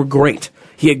numbers were great.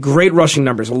 He had great rushing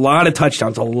numbers, a lot of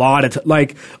touchdowns,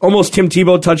 like almost Tim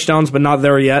Tebow touchdowns, but not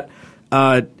there yet.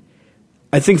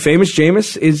 I think Famous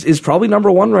Jameis is probably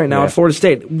number 1 right now at Florida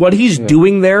State. What he's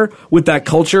doing there with that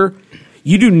culture,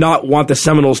 you do not want the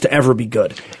Seminoles to ever be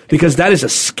good because that is a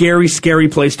scary, scary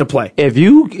place to play. If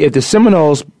the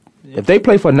Seminoles, if they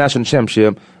play for a national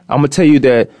championship, I'm going to tell you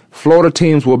that Florida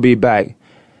teams will be back.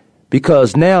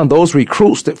 because now those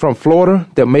recruits from Florida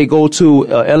that may go to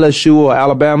LSU or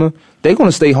Alabama, they're going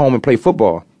to stay home and play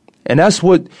football. And that's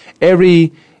what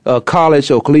every college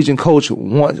or collegiate coach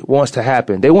wants to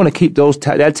happen. They want to keep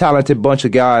that talented bunch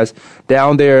of guys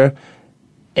down there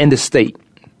in the state.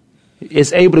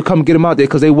 It's able to come get them out there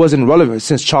because they wasn't relevant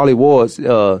since Charlie Ward's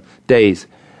days.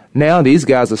 Now these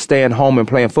guys are staying home and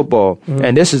playing football,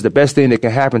 and this is the best thing that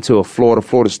can happen to a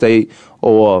Florida State,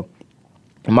 or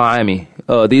Miami.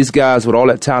 These guys with all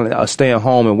that talent are staying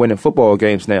home and winning football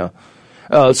games now.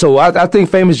 So I think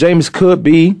Famous James could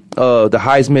be the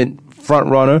Heisman front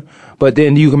runner, but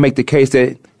then you can make the case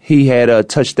that he had a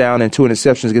touchdown and 2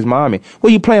 interceptions against Miami.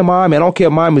 Well, you playing Miami. I don't care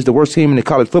if Miami's the worst team in the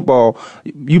college football.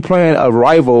 You playing a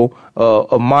rival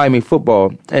of Miami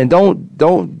football, and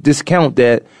don't discount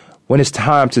that when it's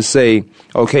time to say,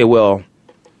 okay, well,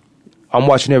 I'm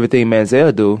watching everything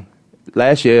Manziel do.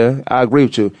 Last year, I agree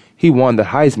with you. He won the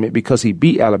Heisman because he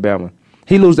beat Alabama.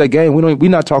 He lose that game. We're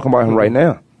not talking about him right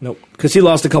now. Nope, because he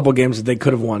lost a couple games that they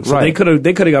could have won. So right. They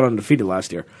could have got undefeated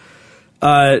last year.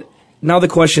 Now the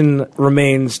question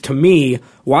remains to me: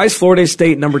 why is Florida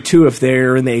State number 2 if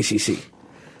they're in the ACC?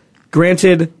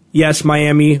 Granted, yes,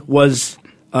 Miami was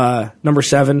number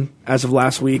 7 as of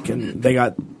last week, and they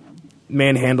got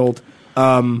manhandled.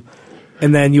 And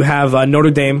then you have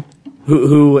Notre Dame,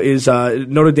 who is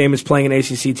Notre Dame is playing an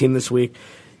ACC team this week.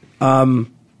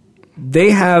 They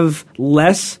have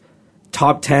less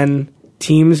top 10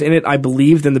 teams in it, I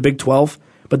believe, than the Big 12,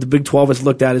 but the Big 12 is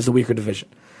looked at as the weaker division.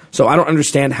 So I don't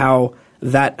understand how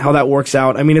that works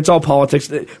out. I mean, it's all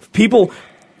politics.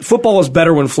 Football is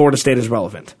better when Florida State is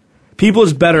relevant. Football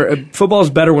is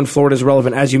better when Florida is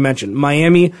relevant, as you mentioned.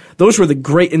 Miami, those were the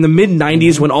great, in the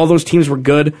mid-'90s when all those teams were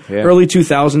good, early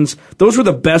 2000s, those were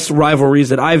the best rivalries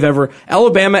that I've ever.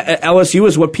 Alabama at LSU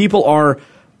is what people are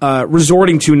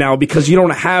resorting to now because you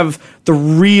don't have the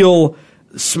real.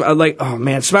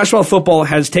 Smash Mouth football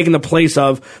has taken the place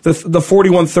of the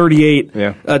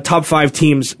 41-38 top 5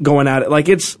 teams going at it. Like,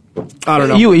 it's, I don't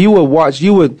know.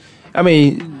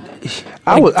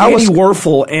 I was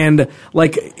Werfel and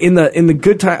like in the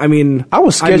good time. I mean, I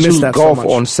was scheduled golf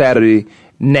on Saturday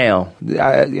now,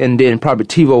 and then probably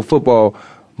TiVo football.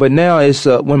 But now it's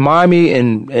when Miami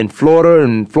and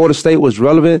Florida State was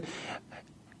relevant,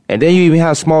 and then you even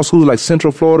have small schools like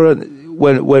Central Florida.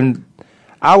 When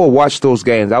I would watch those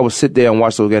games, I would sit there and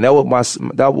watch those games.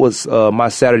 That was my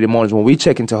Saturday mornings when we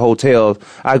check into hotels.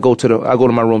 I go to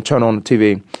my room, turn on the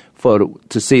TV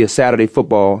to see a Saturday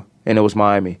football, and it was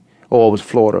Miami. Or it was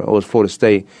Florida, or it was Florida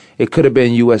State. It could have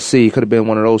been USC. It could have been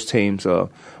one of those teams.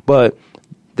 But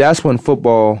that's when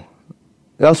for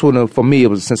me, it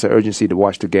was a sense of urgency to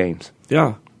watch the games.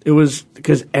 Yeah, it was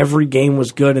because every game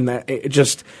was good, and that it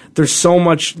just there's so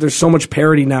much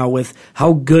parity now with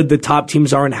how good the top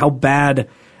teams are and how bad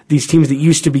these teams that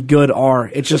used to be good are.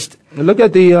 It's just look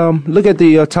at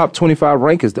the top 25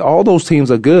 rankings. All those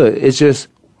teams are good. It's just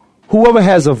whoever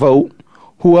has a vote.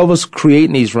 Whoever's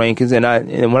creating these rankings,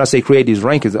 and when I say create these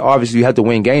rankings, obviously you have to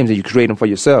win games and you create them for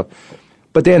yourself.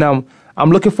 But then I'm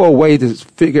looking for a way to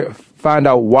find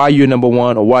out why you're number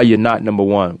 1 or why you're not number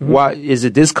 1. Mm-hmm. Why is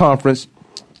it this conference,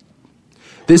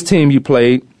 this team you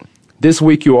played, this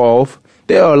week you're off?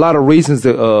 There are a lot of reasons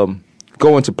to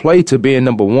go into play to being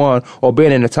number 1 or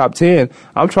being in the top 10.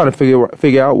 I'm trying to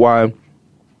figure out why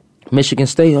Michigan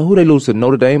State, who they lose to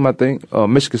Notre Dame, I think,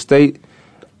 Michigan State,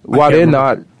 why they're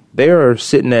not. They're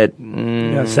sitting at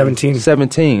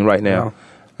 17 right now.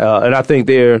 Wow. And I think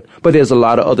but there's a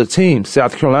lot of other teams.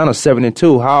 South Carolina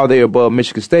 7-2. How are they above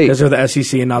Michigan State? Because they're the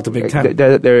SEC and not the Big Ten.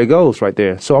 There it goes right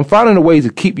there. So I'm finding a way to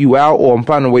keep you out, or I'm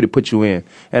finding a way to put you in.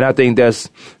 And I think that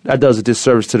does a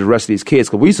disservice to the rest of these kids.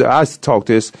 Because I used to talk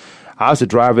this. I used to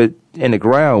drive it in the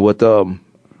ground with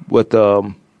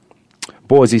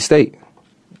Boise State.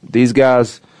 These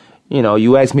guys.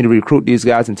 You asked me to recruit these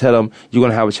guys and tell them you're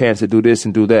going to have a chance to do this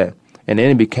and do that. And then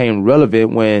it became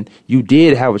relevant when you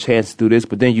did have a chance to do this,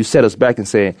 but then you set us back and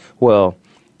said, well,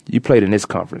 you played in this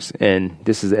conference, and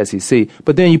this is the SEC.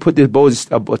 But then you put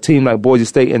a team like Boise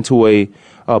State into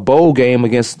a bowl game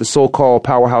against the so-called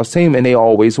powerhouse team, and they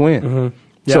always win. Mm-hmm.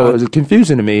 Yeah. So it was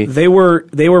confusing to me. They were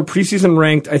preseason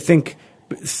ranked, I think,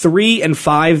 3 and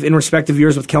 5 in respective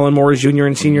years with Kellen Moore's junior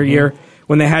and senior year.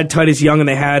 When they had Titus Young and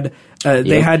they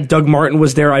had Doug Martin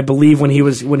was there, I believe, when he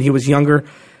was younger,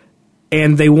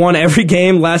 and they won every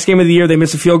game. Last game of the year, they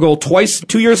missed a field goal twice,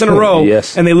 2 years in a row,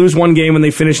 and they lose one game and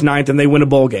they finish 9th and they win a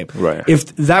bowl game. Right.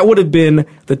 If that would have been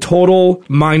the total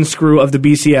mind screw of the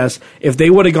BCS, if they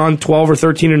would have gone 12 or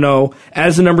 13-0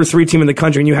 as the number 3 team in the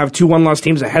country, and you have 2 one-loss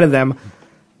teams ahead of them,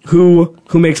 who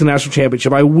makes the national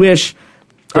championship? I wish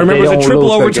I remember it was a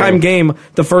triple overtime game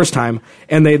the first time,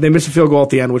 and they missed a field goal at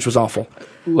the end, which was awful.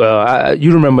 Well,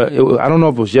 you remember, I don't know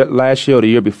if it was last year or the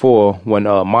year before when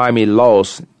Miami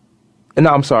lost. No,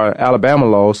 I'm sorry, Alabama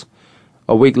lost.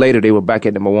 A week later, they were back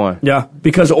at number 1. Yeah,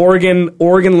 because Oregon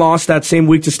lost that same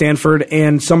week to Stanford,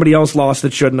 and somebody else lost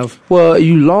that shouldn't have. Well,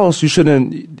 you lost. You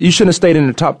shouldn't have stayed in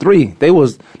the top 3.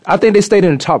 I think they stayed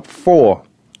in the top 4.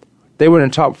 They were in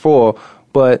the top 4,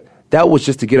 but that was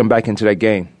just to get them back into that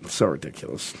game. So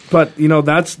ridiculous. But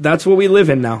that's what we live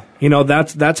in now.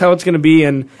 That's how it's going to be,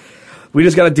 and we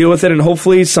just got to deal with it. And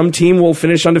hopefully, some team will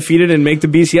finish undefeated and make the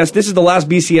BCS. This is the last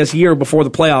BCS year before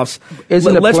the playoffs.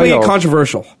 Let's make it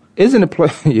controversial. Isn't the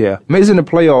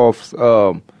playoffs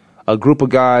a group of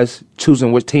guys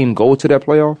choosing which team go to that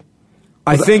playoff?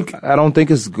 I don't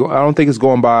think it's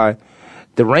going by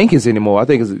the rankings anymore. I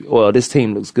think this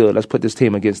team looks good. Let's put this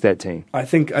team against that team. I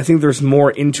think there's more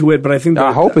into it, but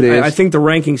I hope it is. I think the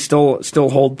rankings still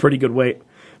hold pretty good weight.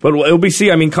 But it'll be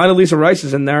see. I mean, Condoleezza Rice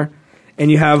is in there,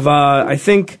 and you have I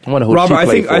think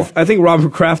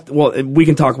Robert Kraft. Well, we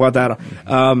can talk about that.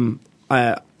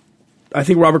 I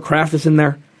think Robert Kraft is in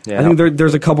there. Yeah. I think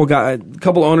there's a couple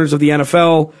owners of the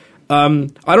NFL.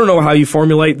 I don't know how you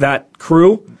formulate that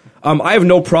crew. I have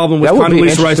no problem with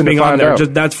Condoleezza Rice being on there.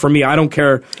 Just, that's for me. I don't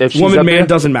care. Woman, man,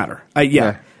 doesn't matter.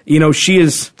 She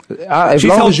is. She's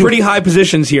held pretty high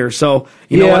positions here. So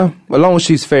you know what? As long as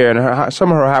she's fair, and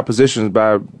some of her high positions,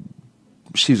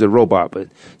 she's a robot. But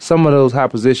some of those high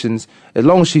positions, as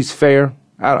long as she's fair,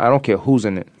 I don't care who's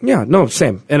in it. Yeah, no,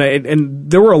 same.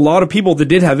 And there were a lot of people that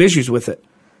did have issues with it.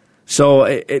 So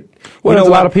a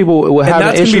lot of people will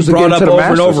have issues to brought up over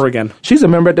Masters. And over again. She's a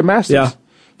member at the Masters. Yeah.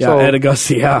 So, Ed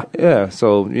Augusty, yeah. Yeah,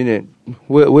 so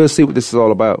we'll see what this is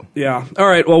all about. Yeah. All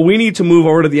right, well, we need to move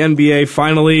over to the NBA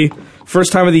finally.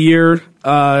 First time of the year.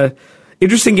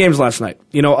 Interesting games last night.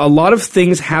 A lot of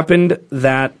things happened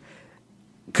that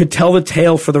could tell the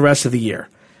tale for the rest of the year.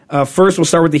 First, we'll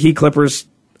start with the Heat Clippers.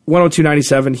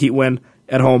 102-97, Heat win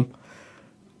at home.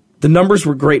 The numbers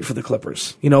were great for the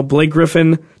Clippers. Blake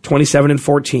Griffin, 27 and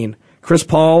 14. Chris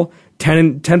Paul,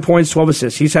 10 points, 12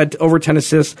 assists. He's had over 10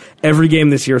 assists every game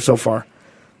this year so far.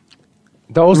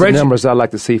 Those are numbers I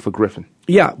like to see for Griffin.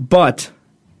 Yeah, but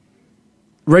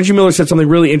Reggie Miller said something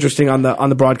really interesting on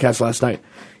the broadcast last night.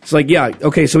 He's like, yeah,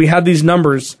 okay, so he had these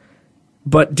numbers,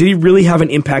 but did he really have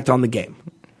an impact on the game?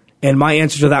 And my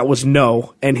answer to that was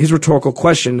no, and his rhetorical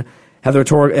question had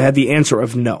the answer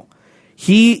of no.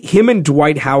 Him and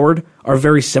Dwight Howard are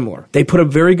very similar. They put up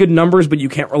very good numbers, but you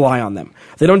can't rely on them.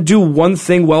 They don't do one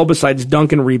thing well besides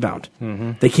dunk and rebound.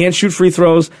 Mm-hmm. They can't shoot free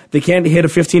throws. They can't hit a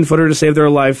 15-footer to save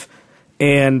their life,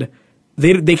 and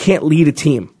they can't lead a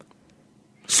team.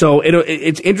 So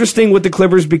it's interesting with the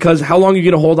Clippers because how long are you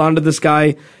going to hold on to this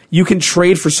guy? You can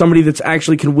trade for somebody that's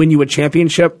actually can win you a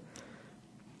championship.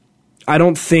 I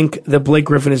don't think that Blake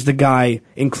Griffin is the guy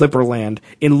in Clipperland,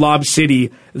 in Lob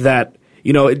City, that, a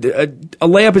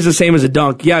layup is the same as a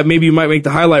dunk. Yeah, maybe you might make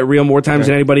the highlight reel more times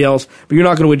than anybody else, but you're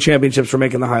not going to win championships for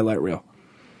making the highlight reel.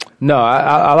 No,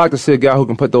 I like to see a guy who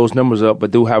can put those numbers up but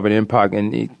do have an impact,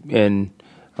 and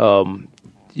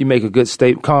you make a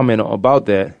good comment about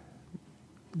that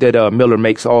Miller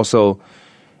makes also.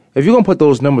 If you're going to put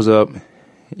those numbers up,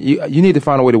 you need to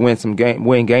find a way to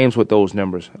win games with those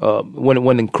numbers.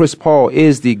 When Chris Paul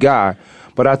is the guy,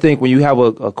 but I think when you have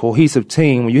a cohesive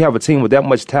team, when you have a team with that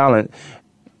much talent,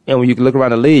 and when you can look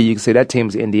around the league, you can say that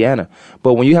team's Indiana.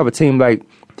 But when you have a team like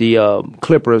the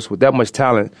Clippers with that much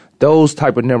talent, those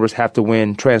type of numbers have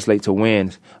to translate to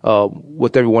wins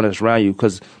with everyone that's around you.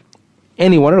 Because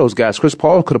any one of those guys, Chris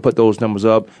Paul could have put those numbers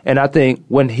up, and I think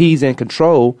when he's in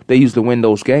control, they usually win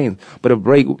those games. But if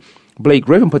Blake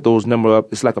Griffin put those numbers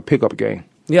up, it's like a pickup game.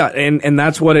 Yeah, and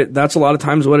that's a lot of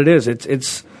times what it is.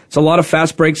 It's a lot of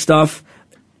fast break stuff.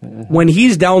 When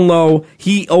he's down low,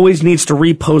 he always needs to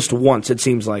repost once, it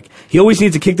seems like. He always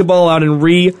needs to kick the ball out and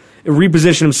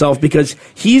reposition himself because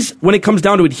when it comes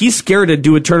down to it, he's scared to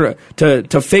do a turn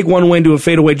to fake one way into a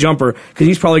fadeaway jumper because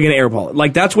he's probably going to airball it.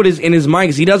 Like that's what is in his mind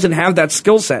because he doesn't have that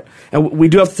skill set. And we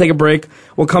do have to take a break.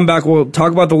 We'll come back. We'll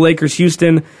talk about the Lakers,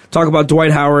 Houston, talk about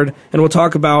Dwight Howard, and we'll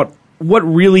talk about what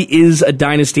really is a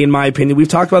dynasty in my opinion. We've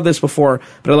talked about this before,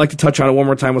 but I'd like to touch on it one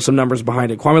more time with some numbers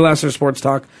behind it. Kwamie Lassiter, Sports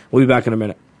Talk. We'll be back in a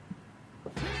minute.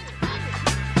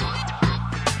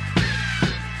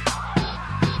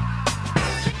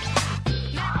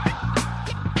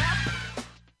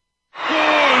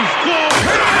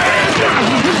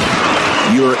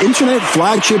 Your internet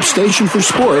flagship station for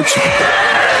sports.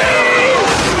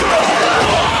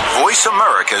 Voice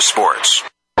America Sports.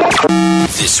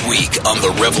 This week on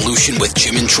The Revolution with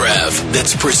Jim and Trav,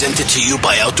 that's presented to you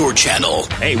by Outdoor Channel.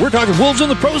 Hey, we're talking wolves and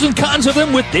the pros and cons of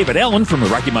them with David Allen from the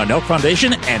Rocky Mountain Elk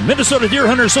Foundation and Minnesota Deer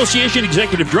Hunter Association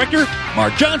Executive Director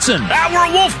Mark Johnson. We're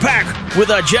a wolf pack with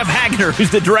Jeff Hagner,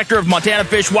 who's the Director of Montana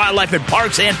Fish, Wildlife, and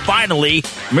Parks, and finally,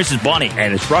 Mrs. Bonnie.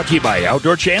 And it's brought to you by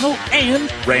Outdoor Channel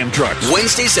and Ram Trucks.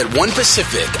 Wednesdays at 1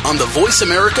 Pacific on the Voice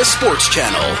America Sports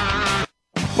Channel.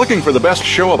 Looking for the best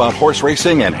show about horse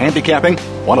racing and handicapping?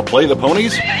 Want to play the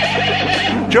ponies?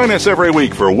 Join us every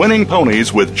week for Winning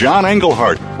Ponies with John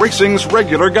Englehart, racing's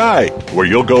regular guy, where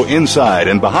you'll go inside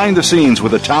and behind the scenes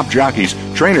with the top jockeys,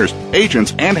 trainers,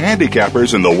 agents, and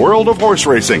handicappers in the world of horse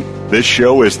racing. This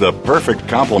show is the perfect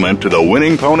complement to the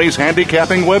Winning Ponies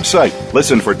handicapping website.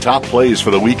 Listen for top plays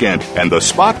for the weekend and the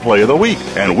spot play of the week,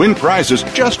 and win prizes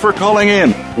just for calling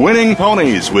in. Winning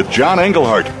Ponies with John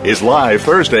Englehart is live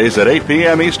Thursdays at 8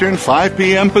 p.m. Eastern, 5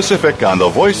 p.m. Pacific on the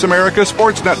Voice America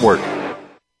Sports Network.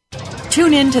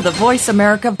 Tune in to the Voice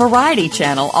America Variety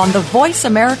channel on the Voice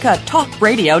America Talk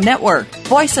Radio Network.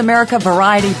 Voice America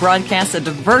Variety broadcasts a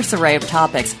diverse array of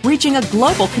topics, reaching a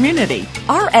global community.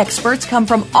 Our experts come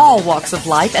from all walks of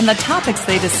life, and the topics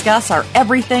they discuss are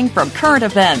everything from current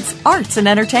events, arts and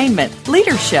entertainment,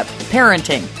 leadership,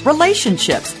 parenting,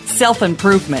 relationships,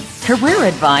 self-improvement, career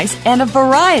advice, and a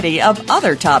variety of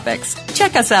other topics.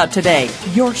 Check us out today.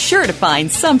 You're sure to find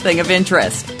something of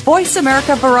interest. Voice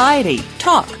America Variety.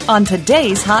 Talk on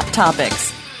today's hot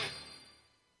topics.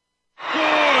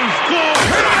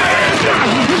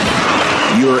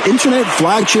 Your internet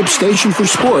flagship station for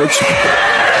sports.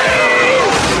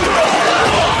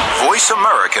 Voice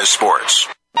America Sports.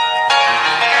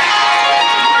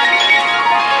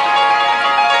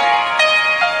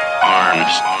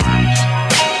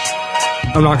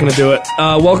 I'm not going to do it.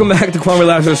 Welcome back to Kwamie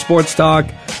Lassiter Sports Talk.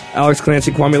 Alex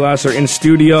Clancy, Kwamie Lassiter in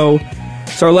studio.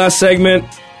 It's our last segment.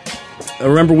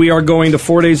 Remember, we are going to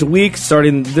 4 days a week.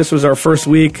 This was our first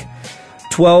week,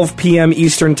 12 p.m.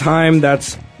 Eastern Time.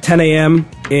 That's 10 a.m.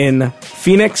 in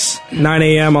Phoenix, 9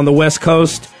 a.m. on the West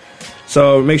Coast.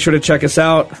 So make sure to check us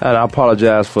out. And I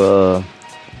apologize for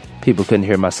people couldn't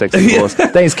hear my sexy voice.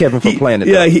 Thanks, Kevin, for playing it.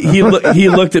 Yeah, he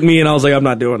looked at me and I was like, I'm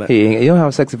not doing it. You don't have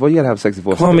a sexy voice. You gotta have a sexy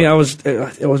voice. Call me. I was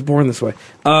born this way.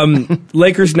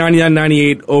 Lakers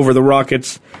 99-98 over the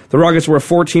Rockets. The Rockets were a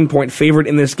 14-point favorite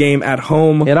in this game at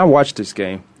home. And I watched this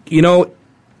game. You know,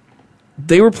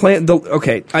 they were playing.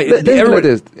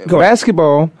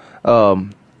 Basketball.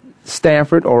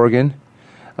 Stanford, Oregon.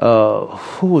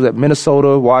 Who was that?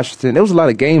 Minnesota, Washington. There was a lot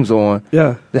of games on.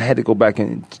 Yeah, that had to go back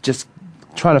and just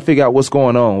trying to figure out what's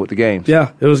going on with the games.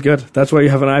 Yeah, it was good. That's why you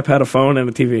have an iPad, a phone, and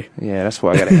a TV. Yeah, that's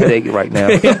why I got a headache right now.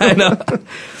 Yeah, I know.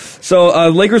 So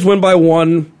Lakers win by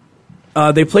 1.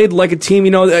 They played like a team,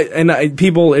 you know, and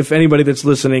people, if anybody that's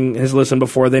listening has listened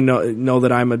before, they know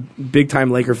that I'm a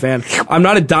big-time Laker fan. I'm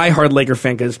not a diehard Laker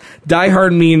fan because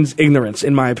diehard means ignorance,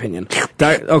 in my opinion.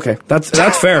 Okay,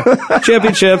 that's fair.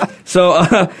 Championship.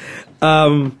 So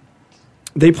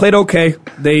they played okay.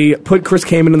 They put Chris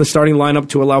Kaman in the starting lineup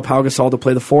to allow Pau Gasol to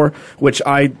play the 4, which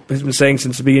I have been saying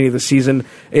since the beginning of the season.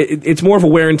 It's more of a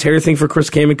wear and tear thing for Chris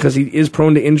Kaman because he is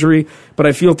prone to injury, but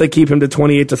I feel if they keep him to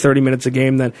 28 to 30 minutes a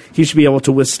game, then he should be able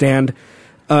to withstand.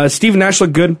 Steve Nash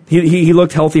looked good. He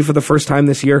looked healthy for the first time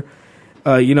this year.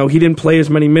 He didn't play as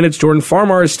many minutes. Jordan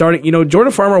Farmar is starting.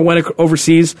 Jordan Farmar went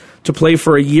overseas to play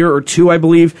for a year or 2, I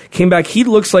believe. Came back. He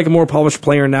looks like a more polished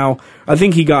player now. I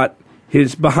think he got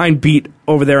his behind beat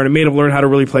over there, and it made him learn how to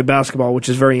really play basketball, which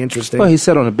is very interesting. Well, he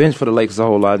sat on the bench for the Lakers a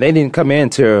whole lot. They didn't come in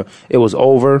till it was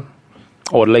over,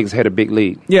 or the Lakers had a big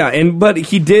lead. Yeah, but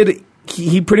he did.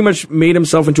 He pretty much made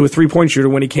himself into a 3-point shooter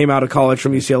when he came out of college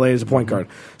from UCLA as a point guard.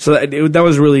 So that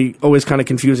was really always kind of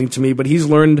confusing to me. But he's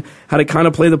learned how to kind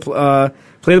of play the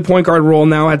point guard role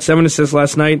now. Had 7 assists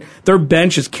last night. Their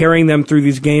bench is carrying them through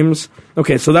these games.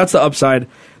 Okay, so that's the upside.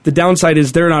 The downside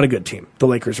is they're not a good team. The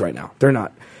Lakers right now, they're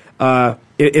not.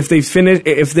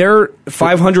 If they're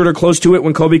 500 or close to it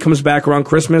when Kobe comes back around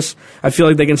Christmas, I feel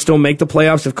like they can still make the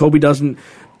playoffs if Kobe doesn't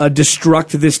destruct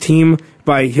this team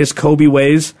by his Kobe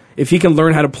ways. If he can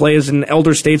learn how to play as an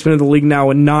elder statesman of the league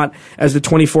now and not as the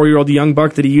 24-year-old young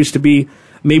buck that he used to be,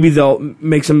 maybe they'll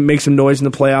make some noise in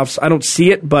the playoffs. I don't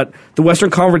see it, but the Western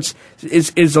Conference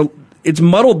it's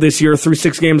muddled this year through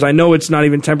 6 games. I know it's not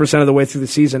even 10% of the way through the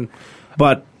season,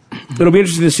 but it'll be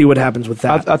interesting to see what happens with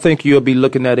that. I think you'll be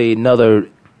looking at that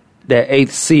 8th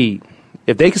seed.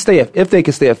 If they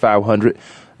can stay at 500,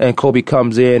 and Kobe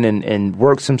comes in and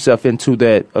works himself into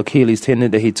that Achilles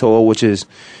tendon that he tore, which is,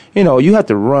 you have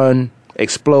to run,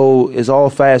 explode, it's all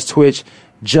fast twitch,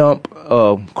 jump.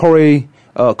 Kobe,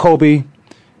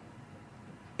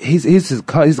 he's a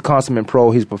consummate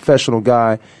pro. He's a professional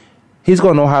guy. He's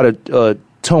going to know how to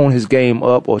tone his game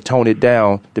up or tone it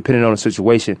down depending on the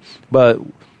situation. But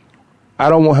I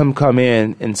don't want him to come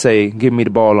in and say, give me the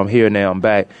ball, I'm here now, I'm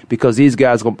back. Because these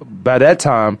guys, by that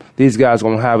time, these guys are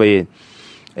going to have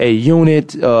a unit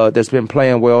that's been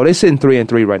playing well. They're sitting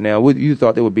 3-3 right now. You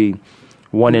thought they would be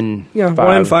 1-5. 1-5,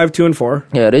 2-4.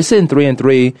 Yeah, they're sitting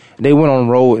 3-3. They went on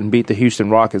the road and beat the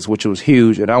Houston Rockets, which was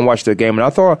huge. And I watched the game, and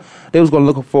I thought they was going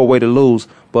to look for a way to lose.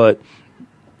 But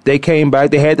they came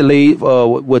back. They had to leave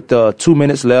with 2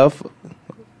 minutes left.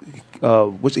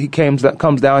 Which he comes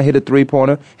down, hit a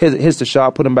 3-pointer, hits the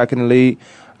shot, put him back in the lead.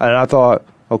 And I thought,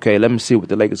 okay, let me see what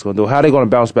the Lakers going to do. How are they going to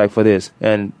bounce back for this?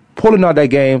 And pulling out that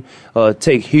game,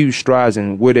 take huge strides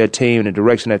in where their team and the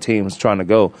direction that team was trying to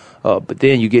go. But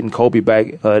then you're getting Kobe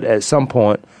back at some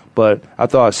point. But I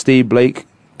thought Steve Blake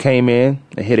came in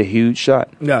and hit a huge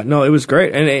shot. Yeah, no, it was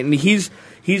great. And he's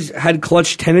had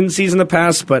clutch tendencies in the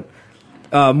past, but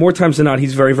more times than not,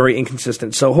 he's very, very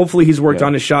inconsistent. So hopefully he's worked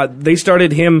on his shot. They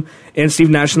started him and Steve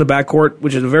Nash in the backcourt,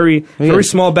 which is a very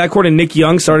small backcourt, and Nick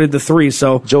Young started the three.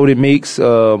 So Jody Meeks,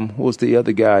 who was the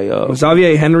other guy?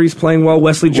 Xavier Henry's playing well.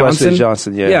 Wesley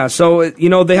Johnson. Yeah, so,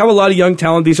 they have a lot of young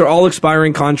talent. These are all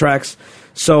expiring contracts.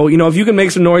 So, if you can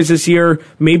make some noise this year,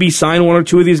 maybe sign one or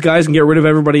two of these guys and get rid of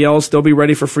everybody else, they'll be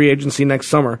ready for free agency next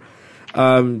summer.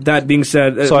 That being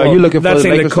said, so are you looking for the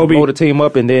Lakers to blow the team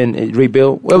up and then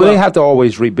rebuild? Well, they have to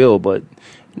always rebuild, but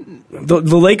the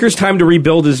Lakers' time to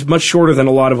rebuild is much shorter than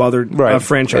a lot of other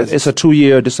franchises. It's a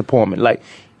 2-year disappointment,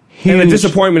 and the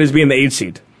disappointment is being the 8th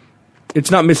seed.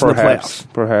 It's not missing the playoffs,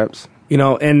 perhaps.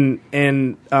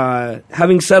 And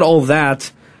having said all that,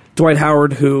 Dwight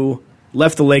Howard, who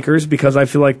left the Lakers because I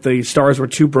feel like the stars were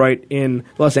too bright in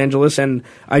Los Angeles, and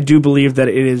I do believe that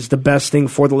it is the best thing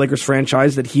for the Lakers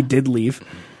franchise that he did leave.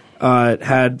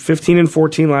 Had 15 and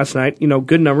 14 last night.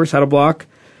 Good numbers, had a block,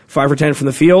 5 for 10 from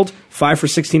the field, 5 for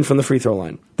 16 from the free throw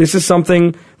line. This is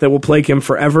something that will plague him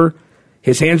forever.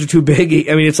 His hands are too big.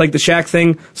 It's like the Shaq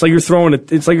thing. It's like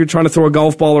you're trying to throw a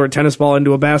golf ball or a tennis ball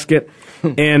into a basket.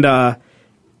 And I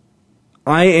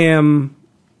am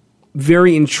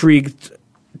very intrigued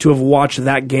to have watched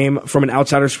that game from an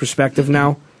outsider's perspective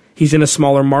now. He's in a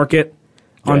smaller market.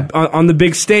 On the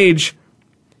big stage,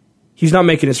 he's not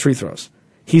making his free throws.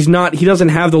 He doesn't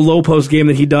have the low post game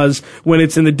that he does when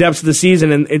it's in the depths of the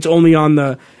season and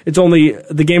the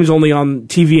game's only on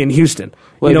TV in Houston.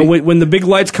 Well, when the big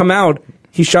lights come out,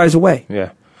 he shies away.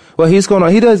 Yeah. Well,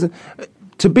 he doesn't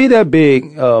to be that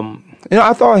big.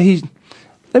 I thought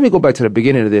let me go back to the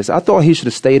beginning of this. I thought he should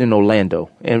have stayed in Orlando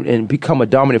and become a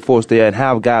dominant force there and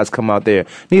have guys come out there.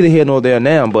 Neither here nor there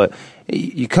now, but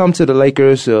you come to the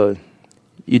Lakers.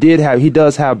 He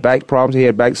does have back problems. He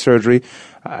had back surgery.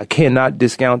 I cannot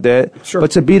discount that. Sure.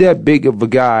 But to be that big of a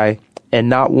guy and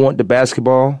not want the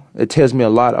basketball, it tells me a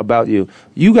lot about you.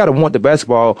 You got to want the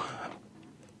basketball.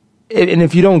 And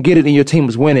if you don't get it and your team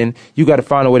is winning, you got to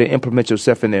find a way to implement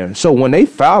yourself in there. So when they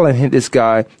fouling this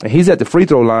guy and he's at the free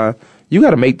throw line, you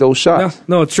got to make those shots.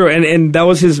 No, it's true, and that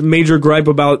was his major gripe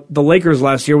about the Lakers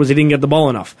last year was he didn't get the ball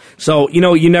enough. So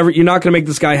you're not going to make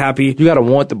this guy happy. You got to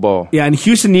want the ball. Yeah, and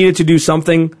Houston needed to do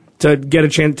something to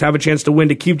get to have a chance to win,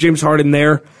 to keep James Harden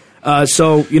there.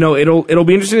 So it'll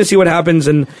be interesting to see what happens,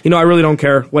 and I really don't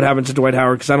care what happens to Dwight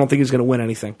Howard because I don't think he's going to win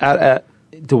anything.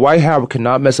 Dwight Howard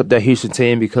cannot mess up that Houston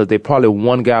team because they're probably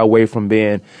one guy away from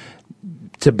being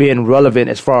relevant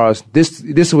as far as this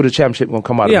is where the championship going to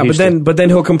come out of Houston. Yeah, but then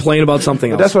he'll complain about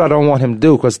something else. That's what I don't want him to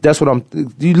do because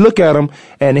you look at him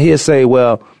and he'll say,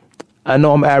 well, I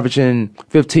know I'm averaging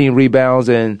 15 rebounds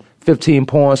and 15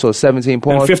 points or 17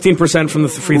 points. And 15% from the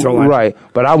free throw line. Right,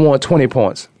 but I want 20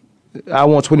 points. I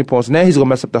want 20 points. Now he's going to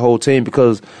mess up the whole team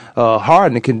because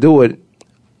Harden can do it.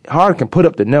 Harden can put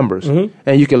up the numbers. Mm-hmm.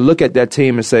 And you can look at that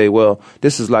team and say, well,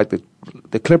 this is like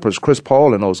the Clippers, Chris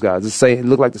Paul and those guys. It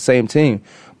look like the same team.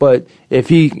 But if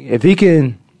he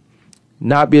can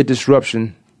not be a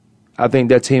disruption, I think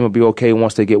that team will be okay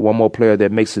once they get one more player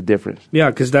that makes a difference. Yeah,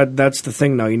 because that's the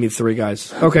thing now. You need 3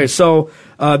 guys. Okay, so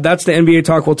that's the NBA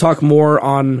talk. We'll talk more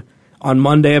on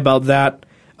Monday about that.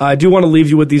 I do want to leave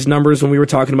you with these numbers when we were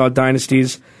talking about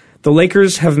dynasties. The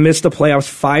Lakers have missed the playoffs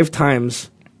 5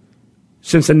 times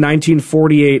since the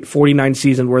 1948-49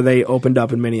 season where they opened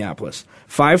up in Minneapolis.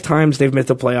 5 times they've missed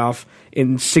the playoff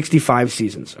in 65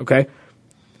 seasons, okay?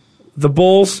 The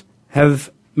Bulls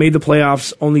have made the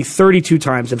playoffs only 32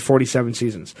 times in 47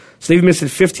 seasons. So they've missed it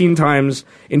 15 times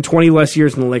in 20 less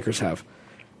years than the Lakers have.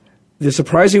 The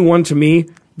surprising one to me,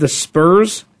 the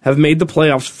Spurs have made the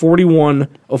playoffs 41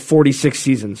 of 46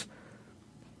 seasons.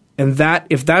 And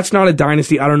if that's not a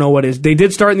dynasty, I don't know what is. They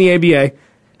did start in the ABA,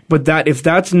 but if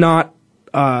that's not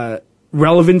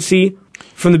relevancy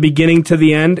from the beginning to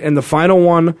the end. And the final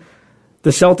one,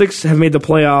 the Celtics have made the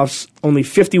playoffs only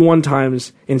 51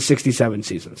 times in 67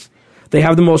 seasons. They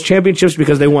have the most championships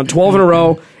because they won 12 in a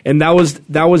row, and that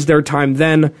was their time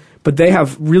then. But they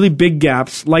have really big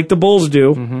gaps, like the Bulls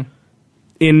do,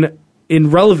 in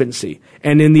relevancy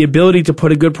and in the ability to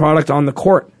put a good product on the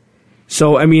court.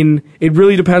 So, I mean, it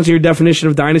really depends on your definition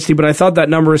of dynasty, but I thought that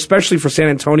number, especially for San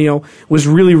Antonio, was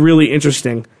really, really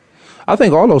interesting. I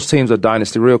think all those teams are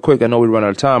dynasty. Real quick, I know we run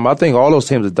out of time. I think all those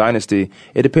teams are dynasty.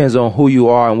 It depends on who you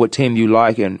are and what team you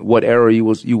like and what era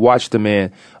you watched them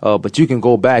in. But you can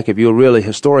go back, if you're really a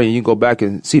historian, you can go back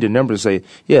and see the numbers and say,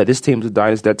 yeah, this team's a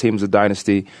dynasty, that team's a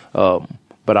dynasty.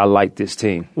 But I like this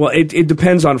team. Well, it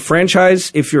depends on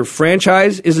franchise. If your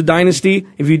franchise is a dynasty,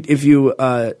 if you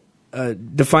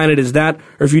define it as that,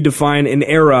 or if you define an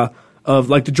era of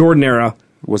like the Jordan era,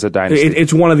 was a dynasty.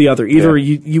 It's one or the other. Either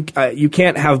you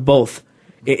can't have both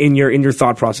in your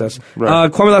thought process.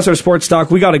 Right. Kwamie Lassiter Sports Talk.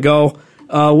 We got to go.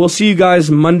 We'll see you guys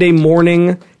Monday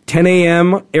morning, 10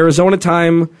 a.m. Arizona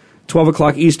time, 12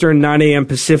 o'clock Eastern, 9 a.m.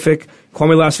 Pacific.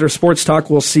 Kwamie Lassiter Sports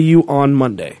Talk. We'll see you on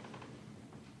Monday.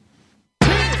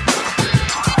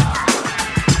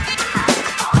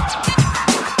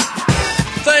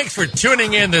 Thanks for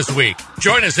tuning in this week.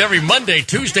 Join us every Monday,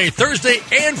 Tuesday, Thursday,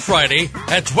 and Friday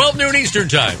at 12 noon Eastern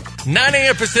Time, 9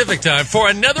 a.m. Pacific Time for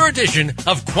another edition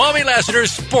of Kwamie Lassiter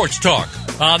Sports Talk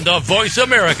on the Voice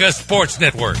America Sports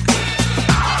Network.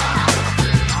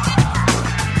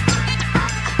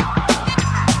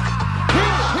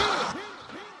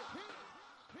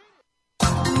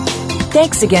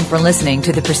 Thanks again for listening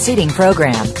to the preceding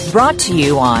program, brought to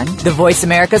you on the Voice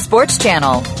America Sports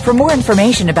Channel. For more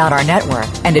information about our network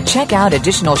and to check out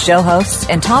additional show hosts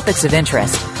and topics of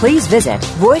interest, please visit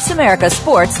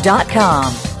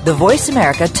voiceamericasports.com. The Voice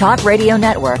America Talk Radio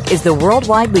Network is the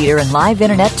worldwide leader in live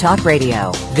Internet talk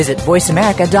radio. Visit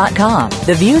voiceamerica.com.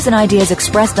 The views and ideas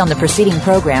expressed on the preceding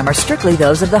program are strictly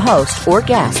those of the host or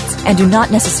guests and do not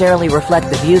necessarily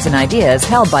reflect the views and ideas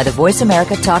held by the Voice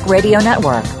America Talk Radio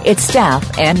Network, its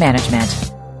staff, and management.